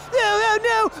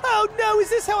 Oh, no. Is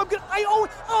this how I'm going to...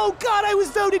 Oh, God, I was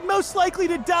voted most likely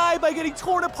to die by getting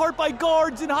torn apart by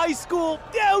guards in high school.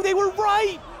 No, they were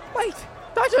right. Wait,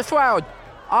 Dr. Shroud,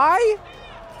 I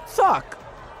suck.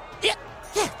 Yeah.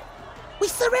 We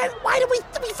surrendered. Why did we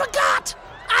forgot?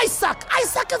 I suck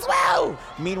as well.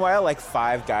 Meanwhile,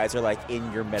 5 guys are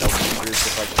in your metal features,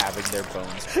 just having their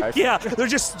bones crushed. Yeah, they're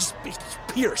just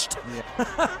pierced.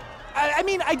 Yeah.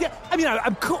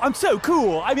 I'm cool. I'm so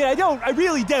cool. I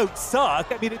really don't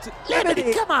suck. It's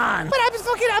Liberty, come on. But I'm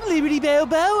Liberty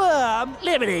Balboa.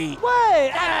 Liberty.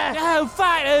 What?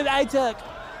 Fine. I suck.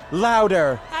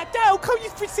 Louder. No, come you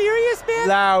serious, man?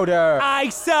 Louder. I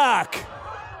suck.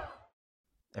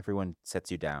 Everyone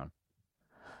sets you down.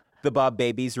 The Bob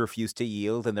Babies refuse to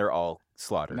yield, and they're all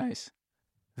slaughtered. Nice.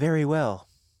 Very well.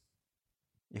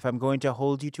 If I'm going to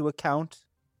hold you to account,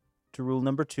 to rule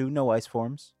number 2, no ice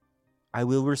forms, I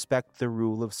will respect the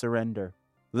rule of surrender.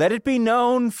 Let it be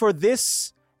known for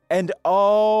this and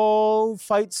all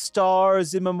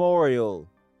Fightstars immemorial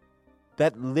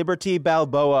that Liberty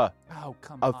Balboa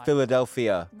of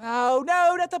Philadelphia, No,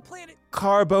 not the planet.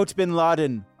 Carboat bin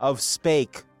Laden of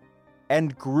Spake,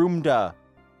 and Groomda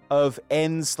of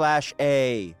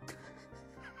N/A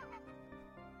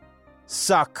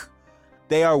suck.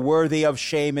 They are worthy of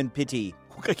shame and pity.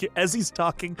 As he's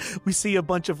talking, we see a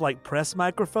bunch of press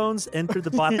microphones enter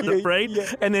the bottom of the frame,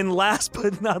 and then last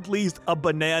but not least, a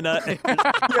banana.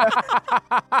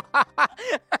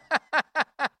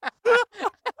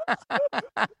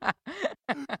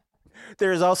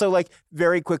 There's also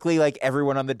very quickly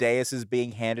everyone on the dais is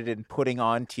being handed and putting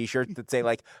on t-shirts that say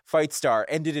Fightstar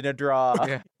ended in a draw.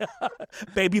 Yeah.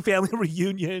 Baby family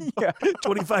reunion. Yeah.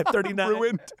 2539.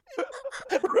 Ruined.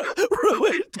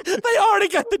 Ruined. They already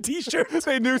got the t-shirts.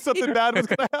 They knew something bad was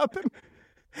going to happen.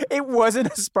 It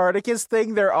wasn't a Spartacus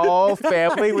thing. They're all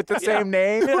family with the same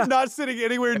name. We're not sitting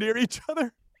anywhere near each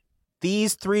other.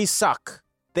 These 3 suck.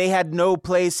 They had no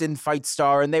place in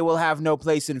Fightstar, and they will have no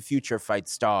place in future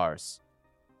Fightstars.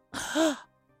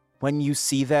 When you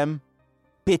see them,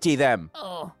 pity them.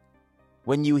 Oh.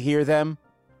 When you hear them,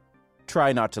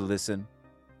 try not to listen.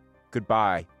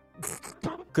 Goodbye.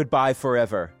 Goodbye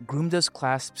forever. Groomda's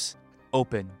clasps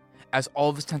open as all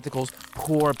of his tentacles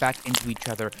pour back into each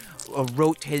other,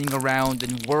 rotating around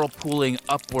and whirlpooling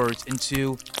upwards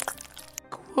into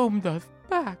Groomda's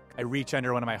back. I reach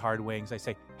under one of my hard wings. I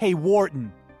say, "Hey,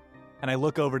 Wharton," and I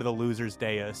look over to the loser's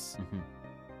dais,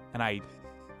 and I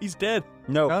He's dead.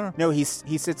 No, he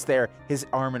sits there, his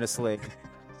arm in a sling.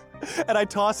 And I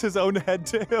toss his own head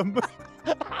to him.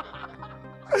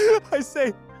 I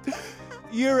say,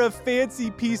 you're a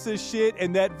fancy piece of shit,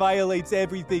 and that violates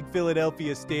everything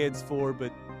Philadelphia stands for,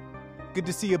 but good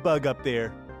to see a bug up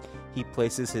there. He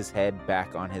places his head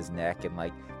back on his neck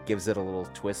and, gives it a little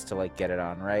twist to, get it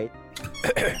on right.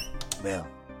 Well,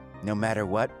 no matter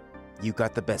what, you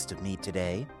got the best of me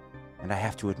today. And I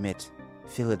have to admit,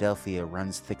 Philadelphia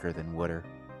runs thicker than water.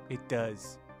 It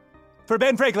does. For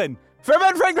Ben Franklin! For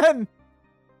Ben Franklin!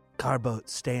 Carboat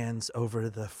stands over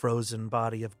the frozen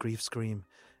body of Grief Scream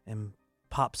and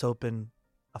pops open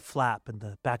a flap in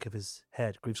the back of his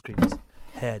head, Grief Scream's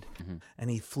head, and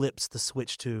he flips the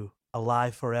switch to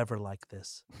Alive Forever Like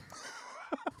This.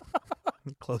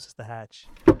 He closes the hatch.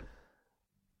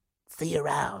 See you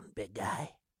around, big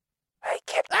guy. I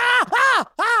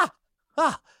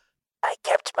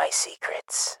kept my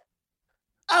secrets.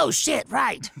 Oh, shit,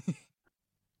 right.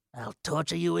 I'll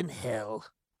torture you in hell.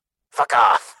 Fuck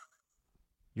off.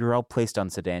 You're all placed on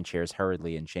sedan chairs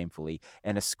hurriedly and shamefully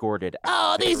and escorted.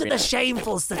 Oh, these are the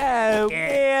shameful Oh,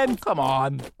 man. Come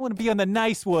on. I want to be on the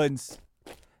nice ones.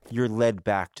 You're led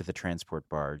back to the transport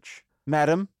barge.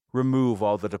 Madam, remove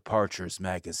all the departures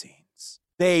magazines.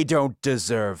 They don't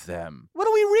deserve them. What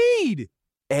do we read?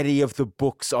 Any of the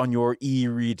books on your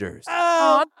e-readers.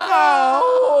 Oh, no!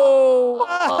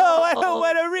 Oh, I don't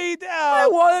want to read that. I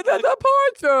wanted the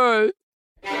departures!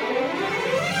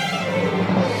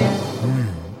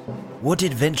 What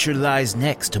adventure lies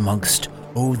next amongst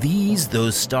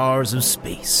those stars of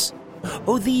space?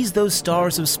 Those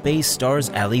stars of space stars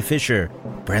Ali Fisher,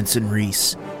 Branson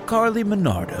Reese, Carly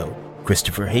Minardo,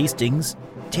 Christopher Hastings,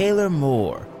 Taylor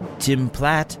Moore, Tim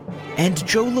Platt, and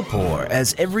Joe Lepore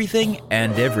as everything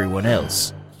and everyone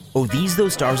else.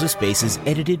 Those stars of space is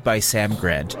edited by Sam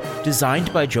Grant,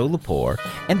 designed by Joe Lepore,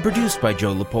 and produced by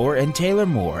Joe Lepore and Taylor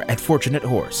Moore at Fortunate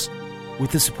Horse.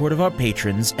 With the support of our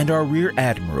patrons and our Rear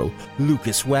Admiral,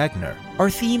 Lucas Wagner. Our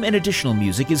theme and additional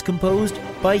music is composed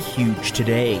by Huge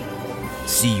Today.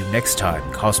 See you next time,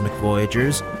 Cosmic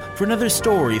Voyagers, for another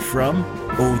story from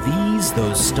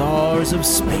those stars of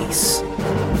space.